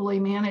actively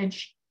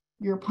manage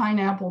your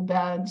pineapple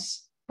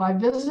beds by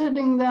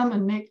visiting them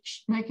and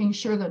making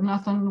sure that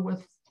nothing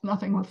with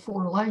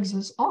 4 legs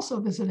is also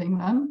visiting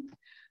them.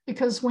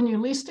 Because when you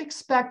least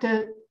expect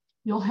it,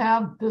 you'll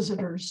have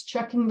visitors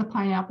checking the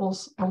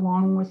pineapples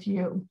along with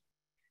you.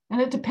 And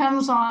it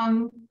depends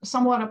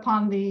somewhat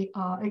upon the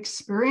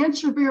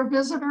experience of your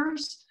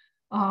visitors.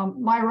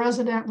 My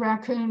resident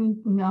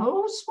raccoon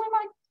knows when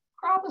my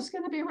crop is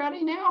going to be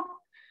ready now.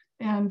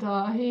 And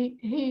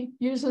he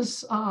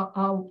uses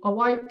a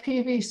white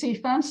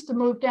PVC fence to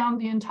move down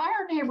the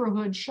entire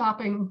neighborhood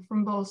shopping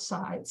from both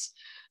sides.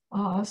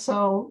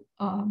 So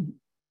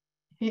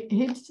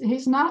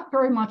he's not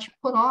very much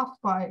put off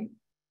by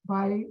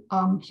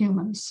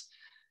humans.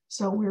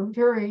 So we're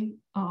very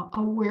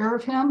aware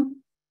of him.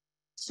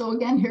 So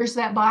again, here's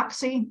that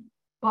boxy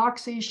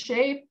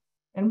shape.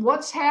 And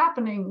what's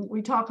happening,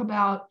 we talk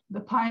about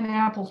the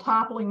pineapple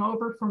toppling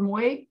over from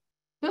weight.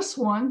 This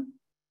one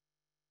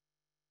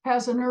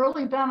has an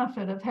early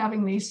benefit of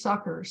having these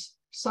suckers.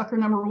 Sucker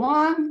number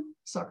 1,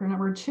 sucker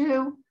number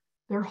 2,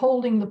 they're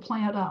holding the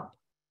plant up.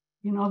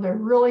 They're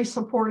really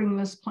supporting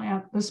this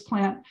plant. This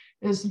plant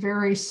is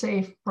very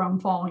safe from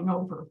falling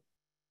over.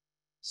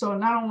 So it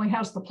not only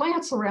has the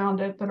plants around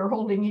it that are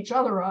holding each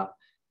other up,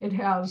 it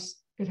has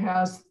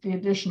the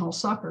additional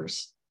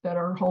suckers that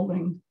are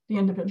holding the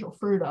individual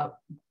fruit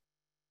up.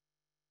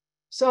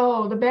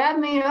 So the bad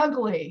and the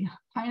ugly,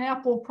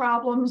 pineapple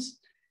problems,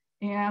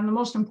 and the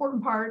most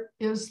important part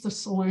is the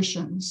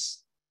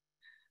solutions.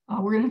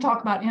 We're going to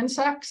talk about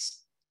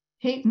insects,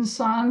 heat and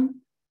sun,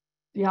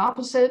 the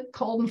opposite,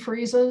 cold and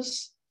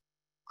freezes,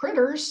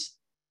 critters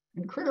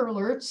and critter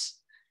alerts,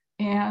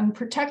 and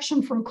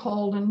protection from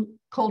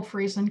cold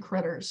freeze and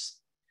critters.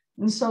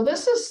 And so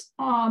this is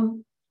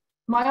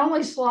my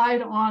only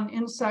slide on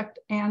insect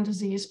and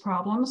disease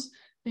problems,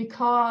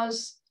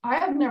 because I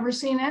have never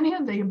seen any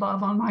of the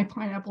above on my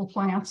pineapple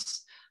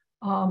plants.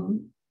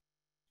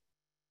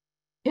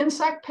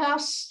 Insect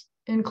pests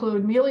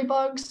include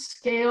mealybugs,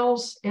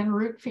 scales, and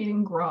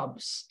root-feeding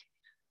grubs.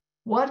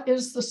 What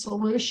is the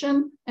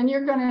solution? And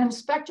you're going to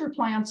inspect your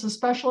plants,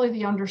 especially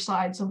the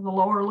undersides of the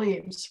lower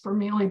leaves, for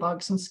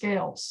mealybugs and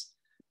scales.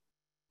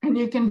 And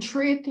you can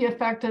treat the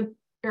affected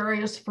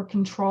areas for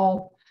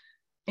control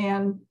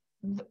and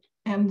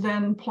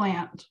then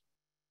plant.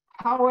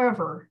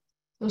 However,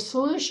 the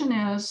solution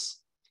is,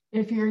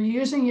 if you're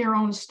using your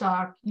own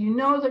stock, you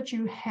know that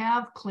you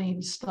have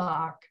clean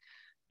stock,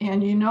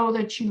 and you know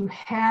that you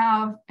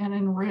have an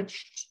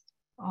enriched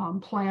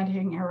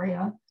planting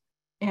area,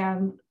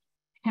 and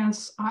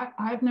Hence,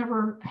 I've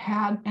never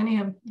had any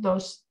of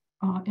those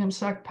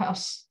insect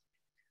pests.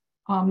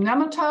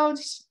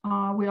 Nematodes,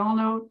 we all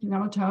know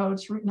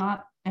nematodes, root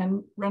knot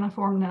and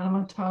reniform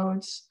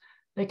nematodes.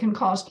 They can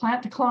cause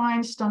plant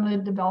decline,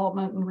 stunted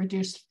development, and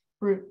reduced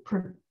fruit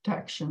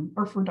production.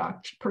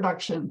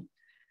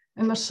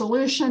 And the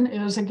solution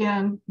is,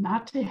 again,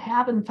 not to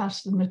have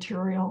infested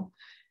material.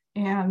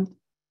 And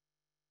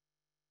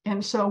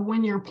so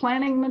when you're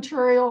planting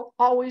material,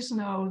 always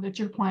know that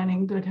you're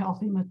planting good,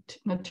 healthy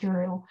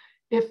material.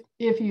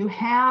 If you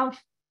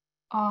have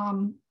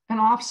an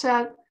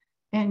offset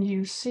and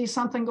you see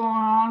something going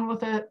on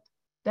with it,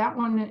 that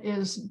one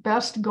is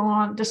best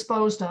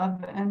disposed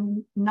of,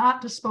 and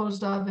not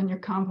disposed of in your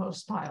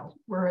compost pile,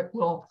 where it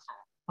will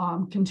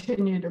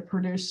continue to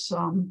produce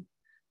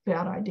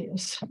bad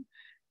ideas.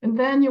 And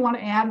then you want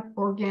to add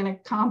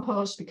organic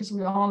compost, because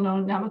we all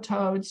know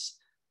nematodes,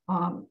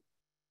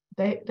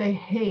 they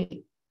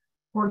hate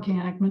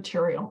organic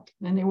material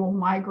and they will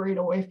migrate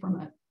away from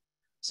it.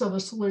 So the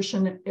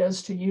solution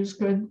is to use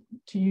good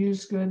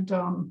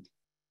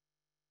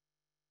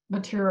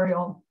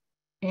material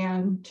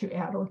and to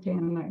add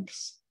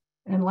organics.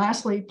 And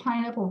lastly,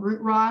 pineapple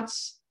root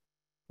rots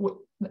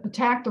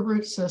attack the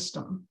root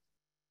system.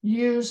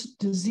 Use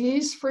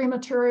disease-free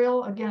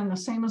material, again, the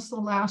same as the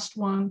last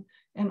one,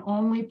 and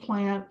only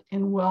plant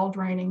in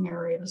well-draining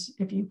areas.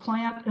 If you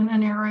plant in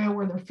an area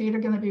where their feet are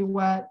going to be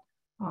wet,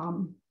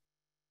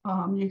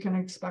 you can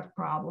expect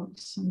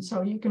problems. And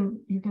so you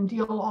can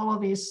deal with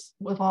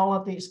all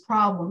of these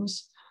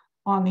problems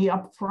on the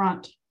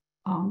upfront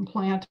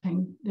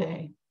planting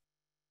day.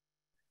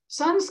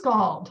 Sun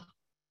scald.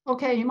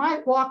 Okay, you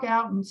might walk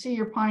out and see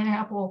your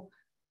pineapple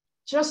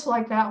just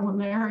like that one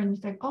there, and you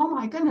think, oh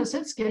my goodness,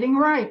 it's getting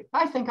ripe.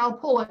 I think I'll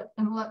pull it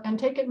and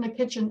take it in the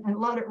kitchen and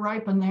let it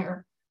ripen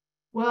there.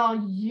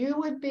 Well, you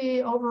would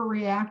be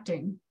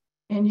overreacting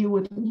and you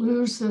would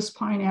lose this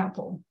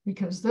pineapple,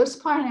 because this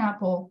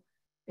pineapple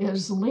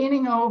is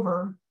leaning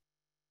over,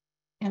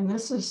 and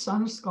this is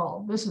sun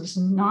scald. This is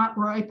not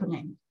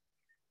ripening.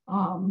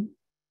 And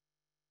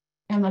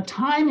the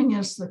timing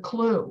is the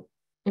clue.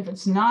 If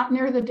it's not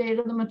near the date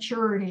of the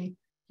maturity,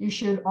 you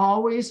should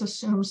always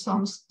assume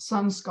some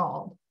sun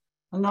scald.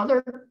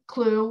 Another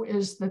clue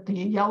is that the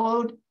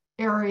yellowed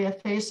area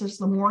faces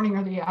the morning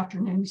or the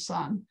afternoon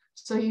sun.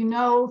 So you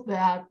know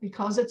that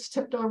because it's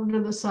tipped over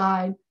to the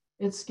side,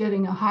 it's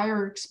getting a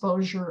higher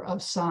exposure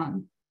of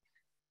sun.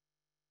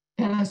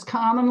 And it's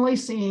commonly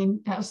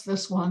seen as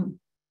this one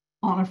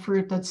on a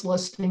fruit that's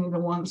listing to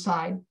one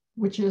side,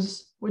 which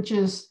is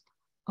the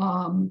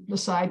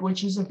side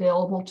which is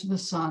available to the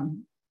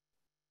sun.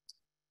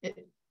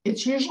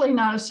 It's usually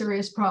not a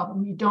serious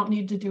problem. You don't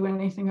need to do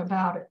anything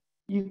about it.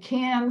 You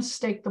can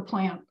stake the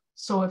plant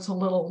so it's a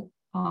little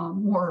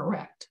more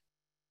erect.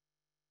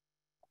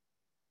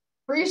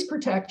 Freeze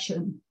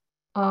protection.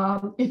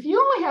 If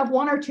you only have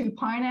 1 or 2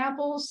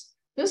 pineapples,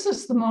 this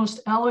is the most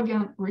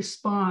elegant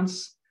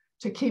response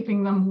to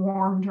keeping them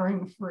warm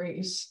during the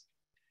freeze.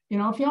 You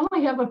know, if you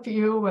only have a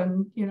few,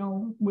 and you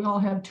know, we all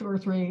have 2 or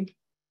 3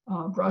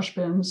 brush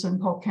bins in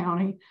Polk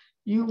County,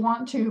 you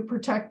want to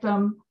protect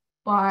them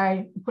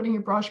by putting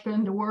your brush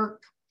bin to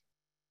work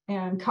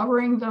and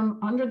covering them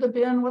under the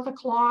bin with a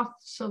cloth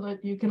so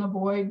that you can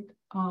avoid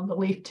the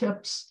leaf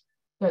tips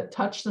that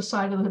touch the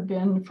side of the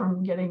bin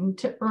from getting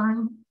tip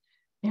burn.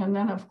 And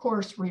then, of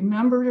course,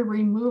 remember to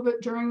remove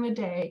it during the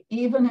day.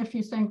 Even if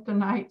you think the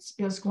night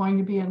is going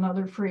to be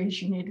another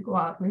freeze, you need to go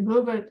out,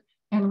 remove it,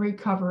 and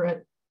recover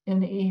it in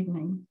the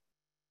evening.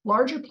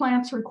 Larger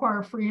plants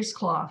require freeze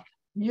cloth.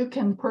 You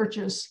can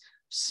purchase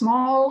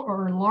small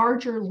or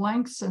larger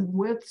lengths and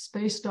widths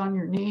based on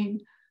your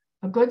need.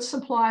 A good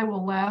supply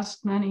will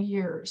last many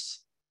years.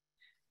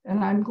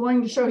 And I'm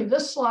going to show you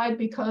this slide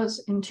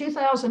because in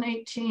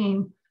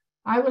 2018,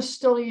 I was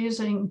still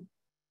using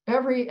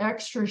every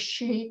extra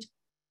sheet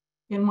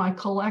in my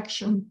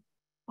collection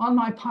on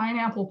my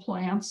pineapple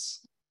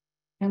plants.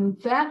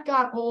 And that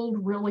got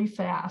old really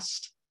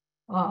fast.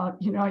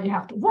 You know, you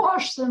have to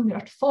wash them, you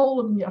have to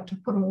fold them, you have to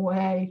put them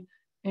away.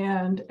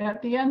 And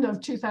at the end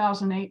of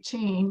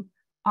 2018,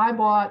 I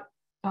bought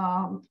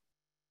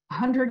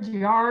 100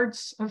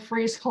 yards of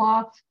freeze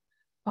cloth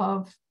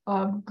of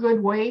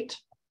good weight.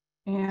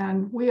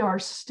 And we are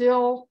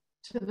still,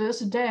 to this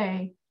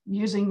day,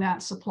 using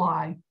that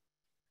supply.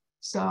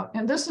 So,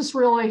 and this is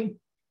really,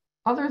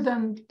 other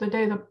than the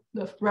day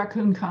the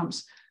raccoon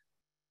comes,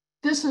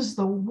 this is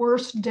the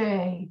worst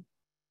day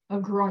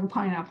of growing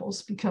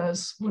pineapples,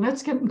 because when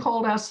it's getting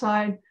cold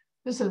outside,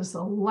 this is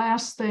the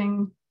last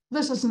thing.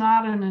 This is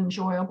not an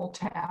enjoyable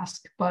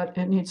task, but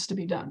it needs to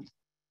be done.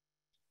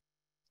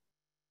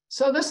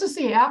 So this is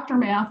the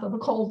aftermath of a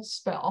cold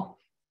spell,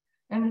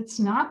 and it's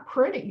not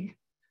pretty.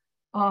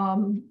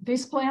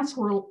 These plants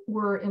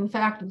were in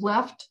fact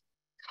left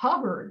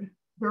covered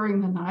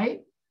during the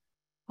night.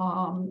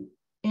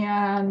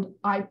 And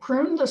I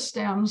pruned the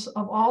stems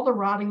of all the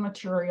rotting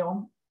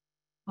material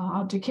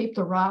to keep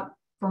the rot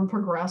from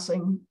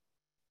progressing.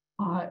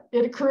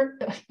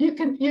 You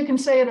can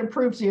say it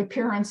improves the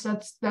appearance.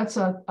 That's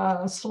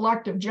a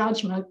selective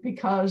judgment,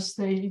 because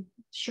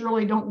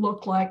surely don't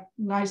look like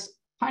nice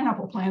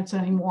pineapple plants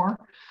anymore.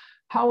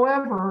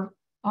 However,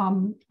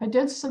 I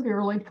did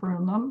severely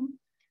prune them,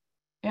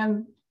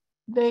 and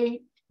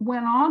they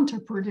went on to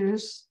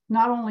produce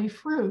not only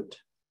fruit.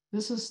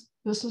 This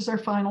is their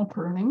final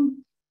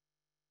pruning.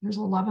 There's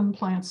 11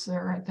 plants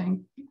there, I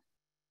think.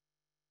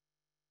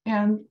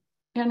 And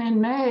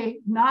in May,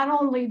 not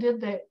only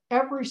did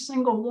every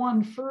single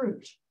one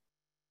fruit,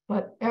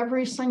 but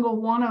every single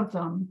one of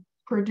them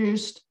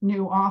produced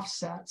new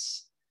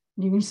offsets.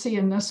 You can see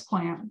in this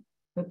plant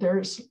that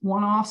there's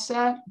one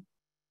offset,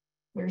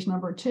 there's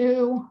number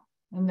 2,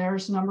 and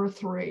there's number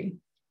 3.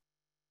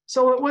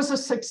 So it was a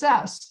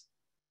success.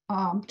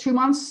 2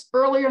 months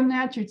earlier than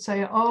that, you'd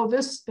say, oh,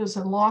 this is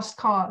a lost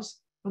cause,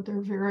 but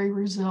they're very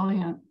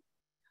resilient.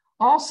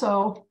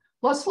 Also,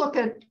 let's look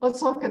at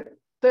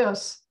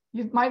this.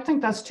 You might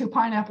think that's 2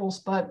 pineapples,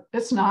 but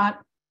it's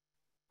not.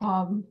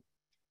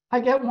 I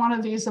get one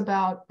of these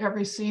about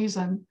every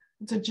season.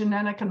 It's a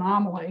genetic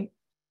anomaly,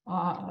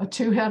 a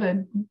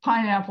 2-headed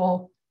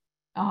pineapple,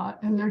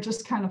 and they're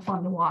just kind of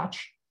fun to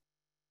watch.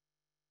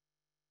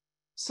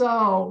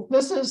 So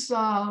this is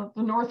the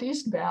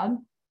northeast bed.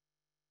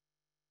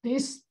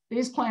 These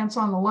plants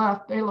on the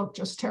left, they look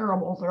just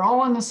terrible. They're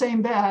all in the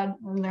same bed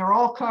and they're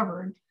all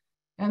covered.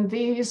 And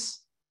these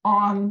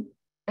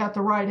at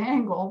the right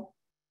angle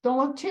don't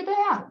look too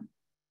bad.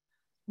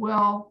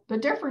 Well, the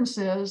difference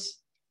is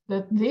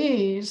that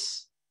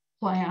these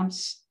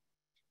plants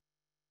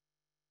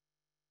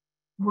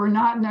were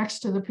not next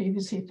to the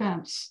PVC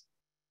fence.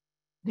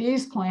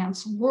 These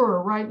plants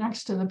were right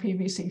next to the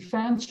PVC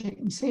fence. You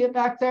can see it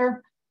back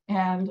there.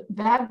 And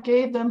that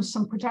gave them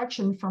some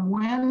protection from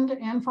wind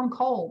and from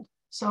cold.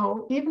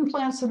 So even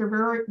plants that are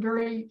very,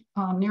 very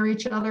near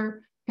each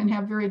other can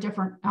have very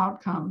different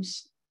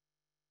outcomes.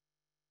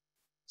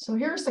 So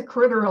here's the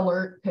critter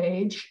alert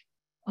page.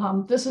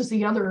 This is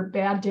the other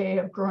bad day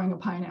of growing a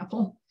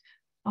pineapple.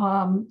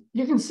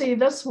 You can see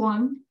this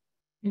one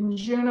in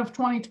June of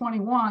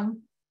 2021,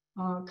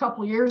 a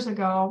couple years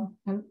ago,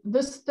 and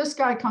this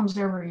guy comes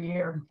every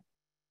year.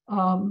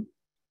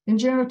 In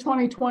June of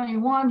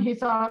 2021, he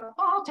thought,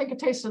 oh, I'll take a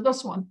taste of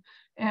this one.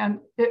 And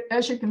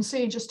as you can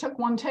see, just took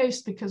one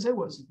taste because it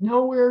was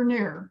nowhere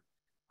near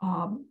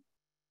a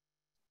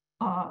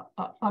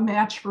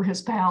match for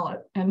his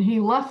palate. And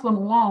he left them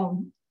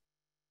alone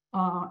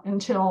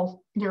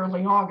until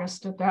nearly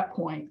August at that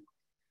point.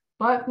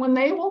 But when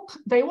they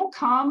will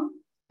come,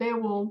 they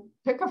will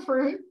pick a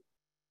fruit.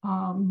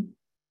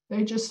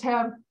 They just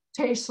have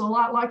tastes a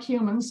lot like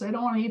humans. They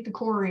don't want to eat the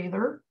core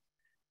either.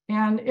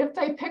 And if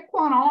they pick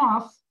one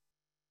off,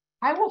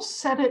 I will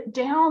set it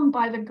down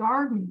by the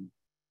garden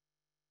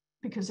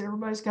because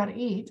everybody's got to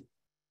eat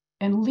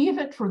and leave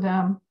it for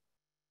them.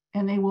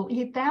 And they will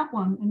eat that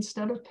one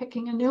instead of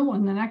picking a new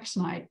one the next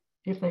night.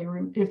 If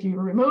you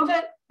remove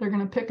it, they're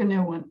going to pick a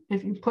new one.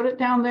 If you put it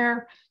down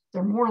there,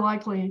 they're more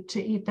likely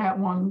to eat that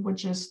one,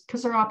 which is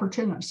because they're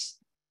opportunists.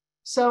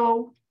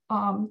 So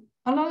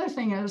another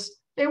thing is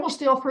they will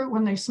steal fruit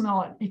when they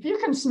smell it. If you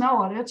can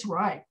smell it, it's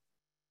right.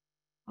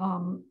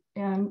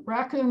 And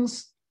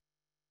raccoons,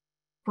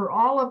 for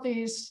all of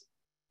these,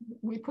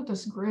 we put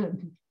this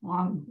grid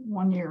on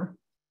one year,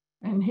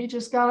 and he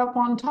just got up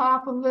on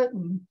top of it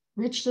and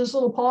reached his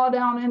little paw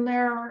down in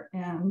there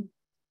and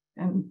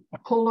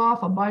pulled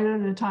off a bite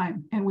at a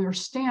time. And we were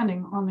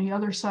standing on the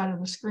other side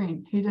of the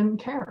screen. He didn't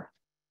care.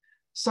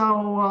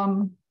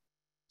 So,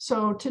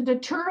 so to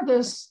deter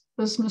this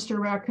Mr.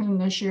 Raccoon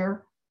this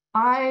year,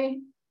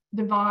 I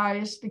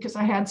devised, because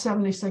I had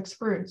 76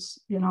 fruits,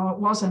 it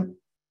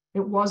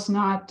was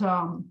not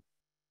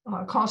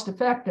cost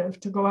effective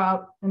to go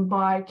out and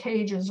buy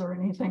cages or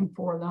anything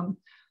for them.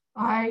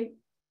 I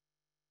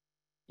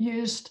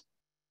used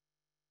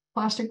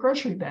plastic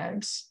grocery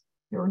bags.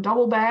 They were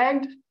double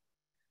bagged.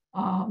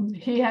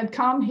 He had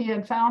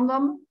found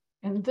them,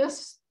 and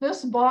this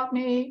bought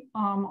me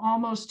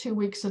almost 2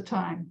 weeks of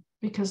time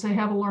because they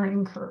have a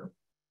learning curve.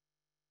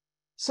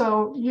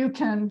 So you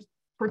can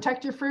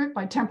protect your fruit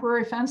by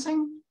temporary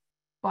fencing,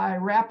 by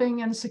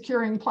wrapping and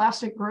securing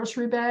plastic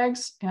grocery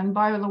bags. And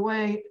by the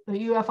way, the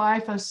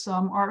IFAS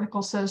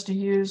article says to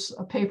use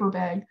a paper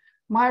bag.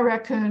 My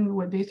raccoon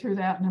would be through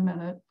that in a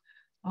minute.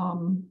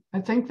 I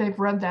think they've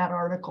read that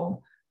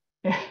article.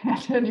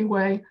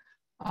 Anyway,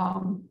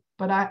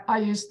 but I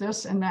use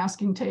this and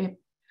masking tape.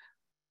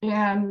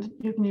 And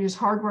you can use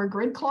hardware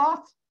grid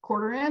cloth,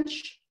 1/4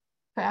 inch,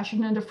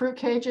 fashioned into fruit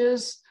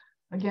cages.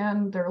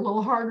 Again, they're a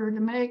little harder to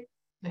make.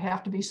 They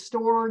have to be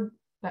stored.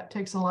 That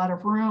takes a lot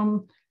of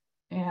room.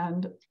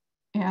 And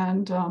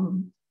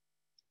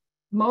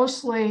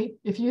mostly,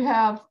 if you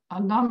have a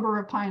number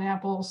of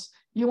pineapples,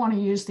 you want to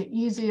use the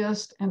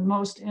easiest and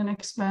most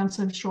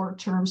inexpensive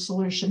short-term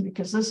solution,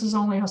 because this is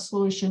only a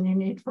solution you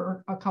need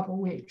for a couple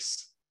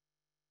weeks.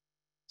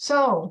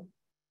 So,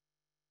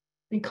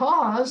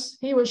 because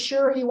he was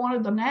sure he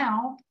wanted them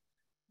now,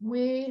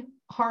 we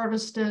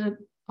harvested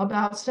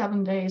about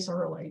 7 days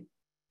early.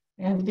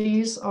 And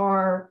these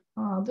are,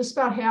 this is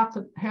about half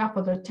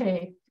of the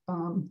take.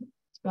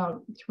 It's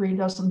about 3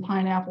 dozen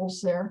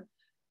pineapples there.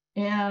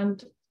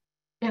 And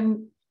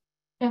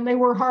and they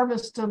were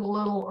harvested a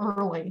little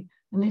early,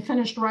 and they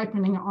finished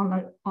ripening on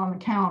the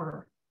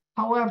counter.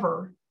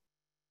 However,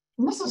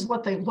 this is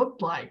what they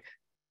looked like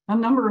a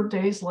number of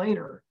days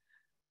later.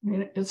 I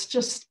mean, it's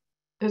just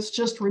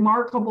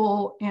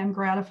remarkable and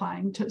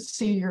gratifying to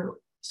see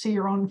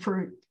your own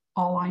fruit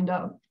all lined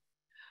up.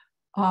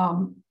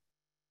 We're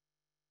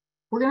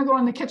going to go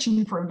in the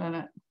kitchen for a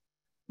minute.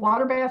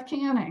 Water bath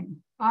canning.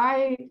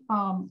 I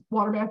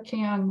water bath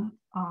can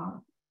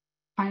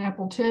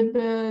pineapple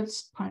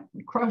tidbits,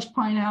 crushed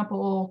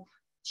pineapple,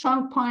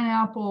 chunk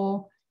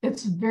pineapple.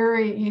 It's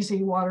very easy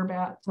to water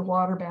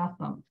bath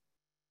them.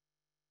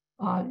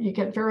 You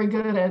get very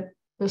good at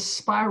the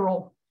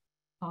spiral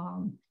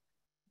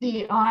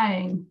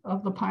de-eyeing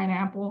of the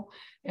pineapple.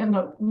 And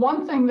the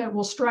one thing that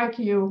will strike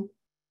you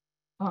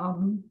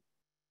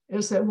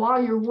is that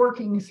while you're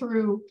working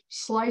through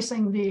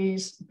slicing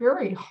these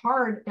very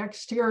hard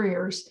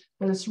exteriors,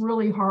 that it's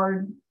really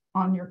hard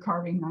on your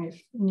carving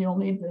knife, and you'll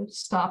need to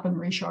stop and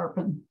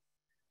resharpen.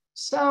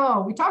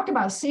 So we talked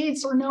about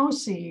seeds or no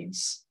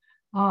seeds.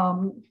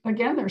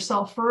 Again, they're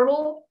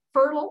self-fertile,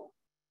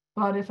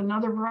 but if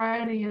another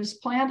variety is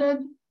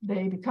planted,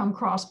 they become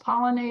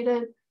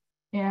cross-pollinated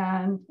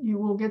and you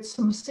will get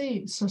some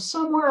seeds. So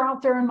somewhere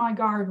out there in my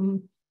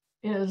garden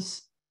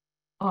is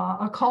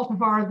a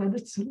cultivar that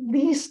it's at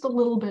least a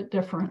little bit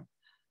different,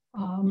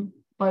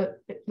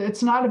 but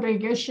it's not a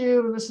big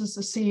issue. This is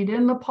the seed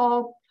in the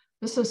pulp.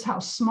 This is how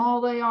small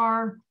they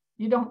are.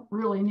 You don't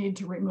really need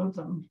to remove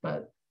them,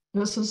 but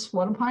this is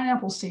what a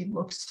pineapple seed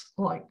looks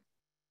like.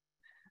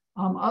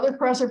 Other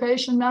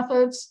preservation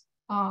methods.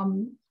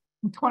 In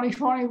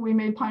 2020, we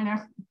made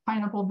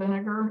pineapple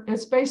vinegar.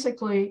 It's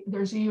basically,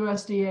 there's a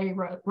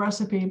USDA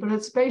recipe, but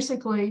it's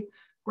basically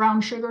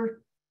brown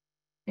sugar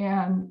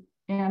and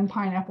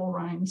pineapple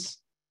rinds.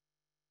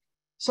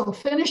 So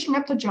finishing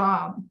up the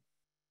job,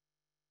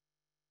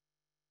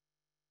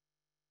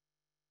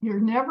 you're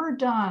never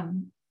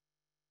done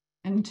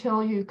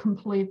until you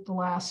complete the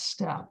last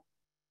step.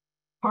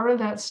 Part of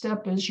that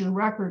step is your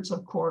records,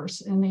 of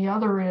course, and the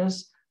other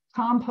is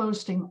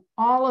composting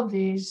all of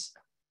these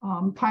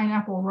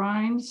pineapple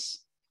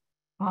rinds.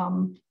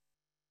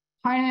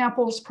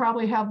 Pineapples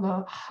probably have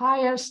the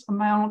highest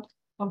amount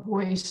of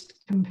waste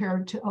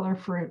compared to other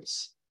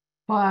fruits,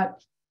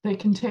 but they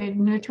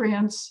contain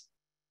nutrients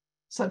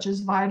such as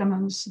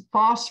vitamins,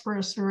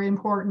 phosphorus, very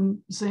important,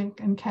 zinc,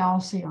 and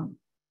calcium.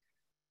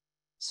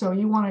 So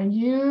you want to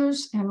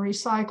use and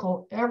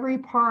recycle every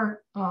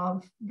part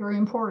of very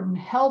important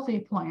healthy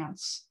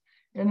plants,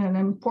 and an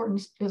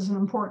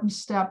important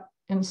step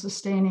in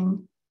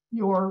sustaining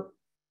your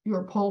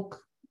Polk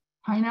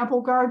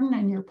pineapple garden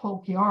and your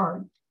Polk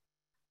yard.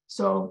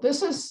 So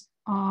this is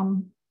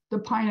the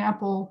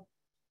pineapple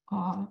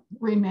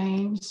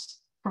remains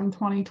from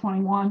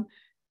 2021,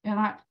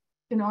 and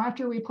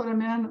after we put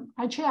them in,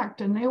 I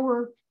checked, and they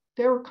were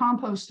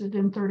composted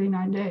in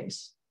 39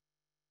 days.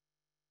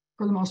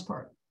 For the most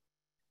part.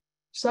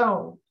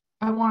 So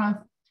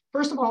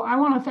first of all, I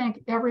want to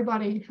thank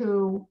everybody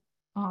who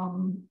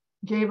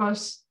gave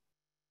us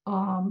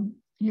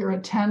your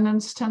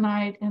attendance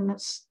tonight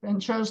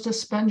and chose to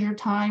spend your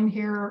time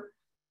here.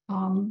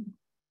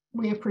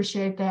 We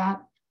appreciate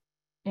that.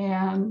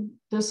 And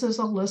this is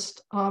a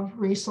list of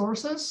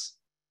resources.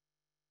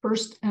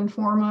 First and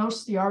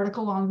foremost, the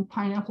article on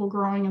pineapple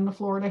growing in the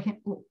Florida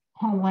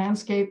home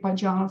landscape by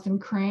Jonathan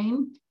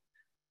Crane.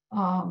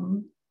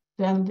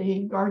 Then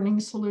the gardening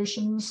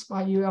solutions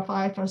by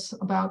IFAS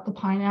about the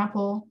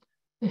pineapple,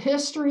 the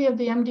history of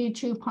the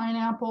MD2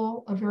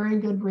 pineapple, a very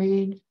good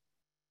read,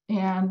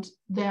 and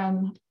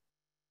then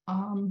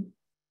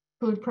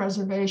food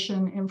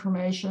preservation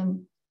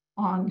information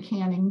on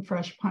canning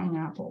fresh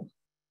pineapple.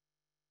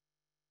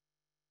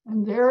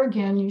 And there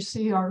again, you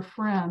see our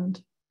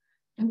friend,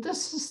 and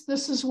this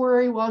is where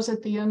he was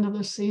at the end of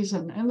the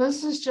season. And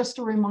this is just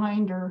a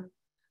reminder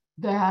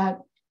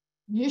that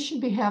you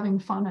should be having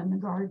fun in the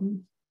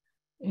garden.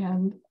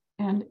 And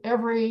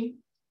every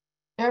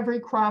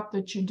crop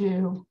that you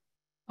do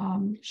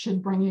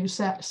should bring you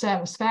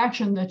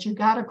satisfaction that you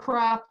got a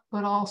crop,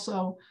 but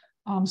also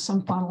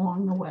some fun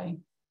along the way.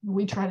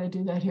 We try to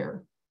do that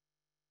here.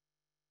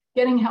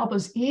 Getting help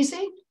is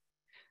easy.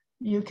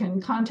 You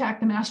can contact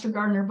the Master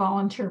Gardener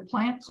Volunteer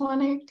Plant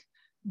Clinic.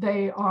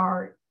 They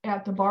are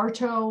at the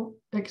Bartow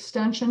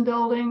Extension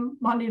Building,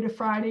 Monday to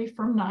Friday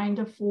from 9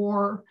 to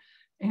 4.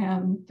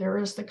 And there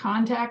is the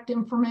contact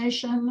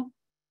information.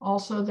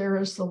 Also, there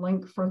is the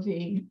link for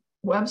the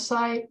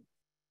website,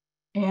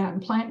 and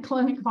plant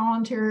clinic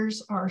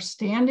volunteers are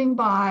standing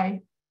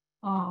by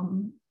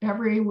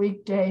every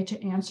weekday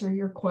to answer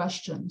your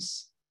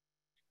questions.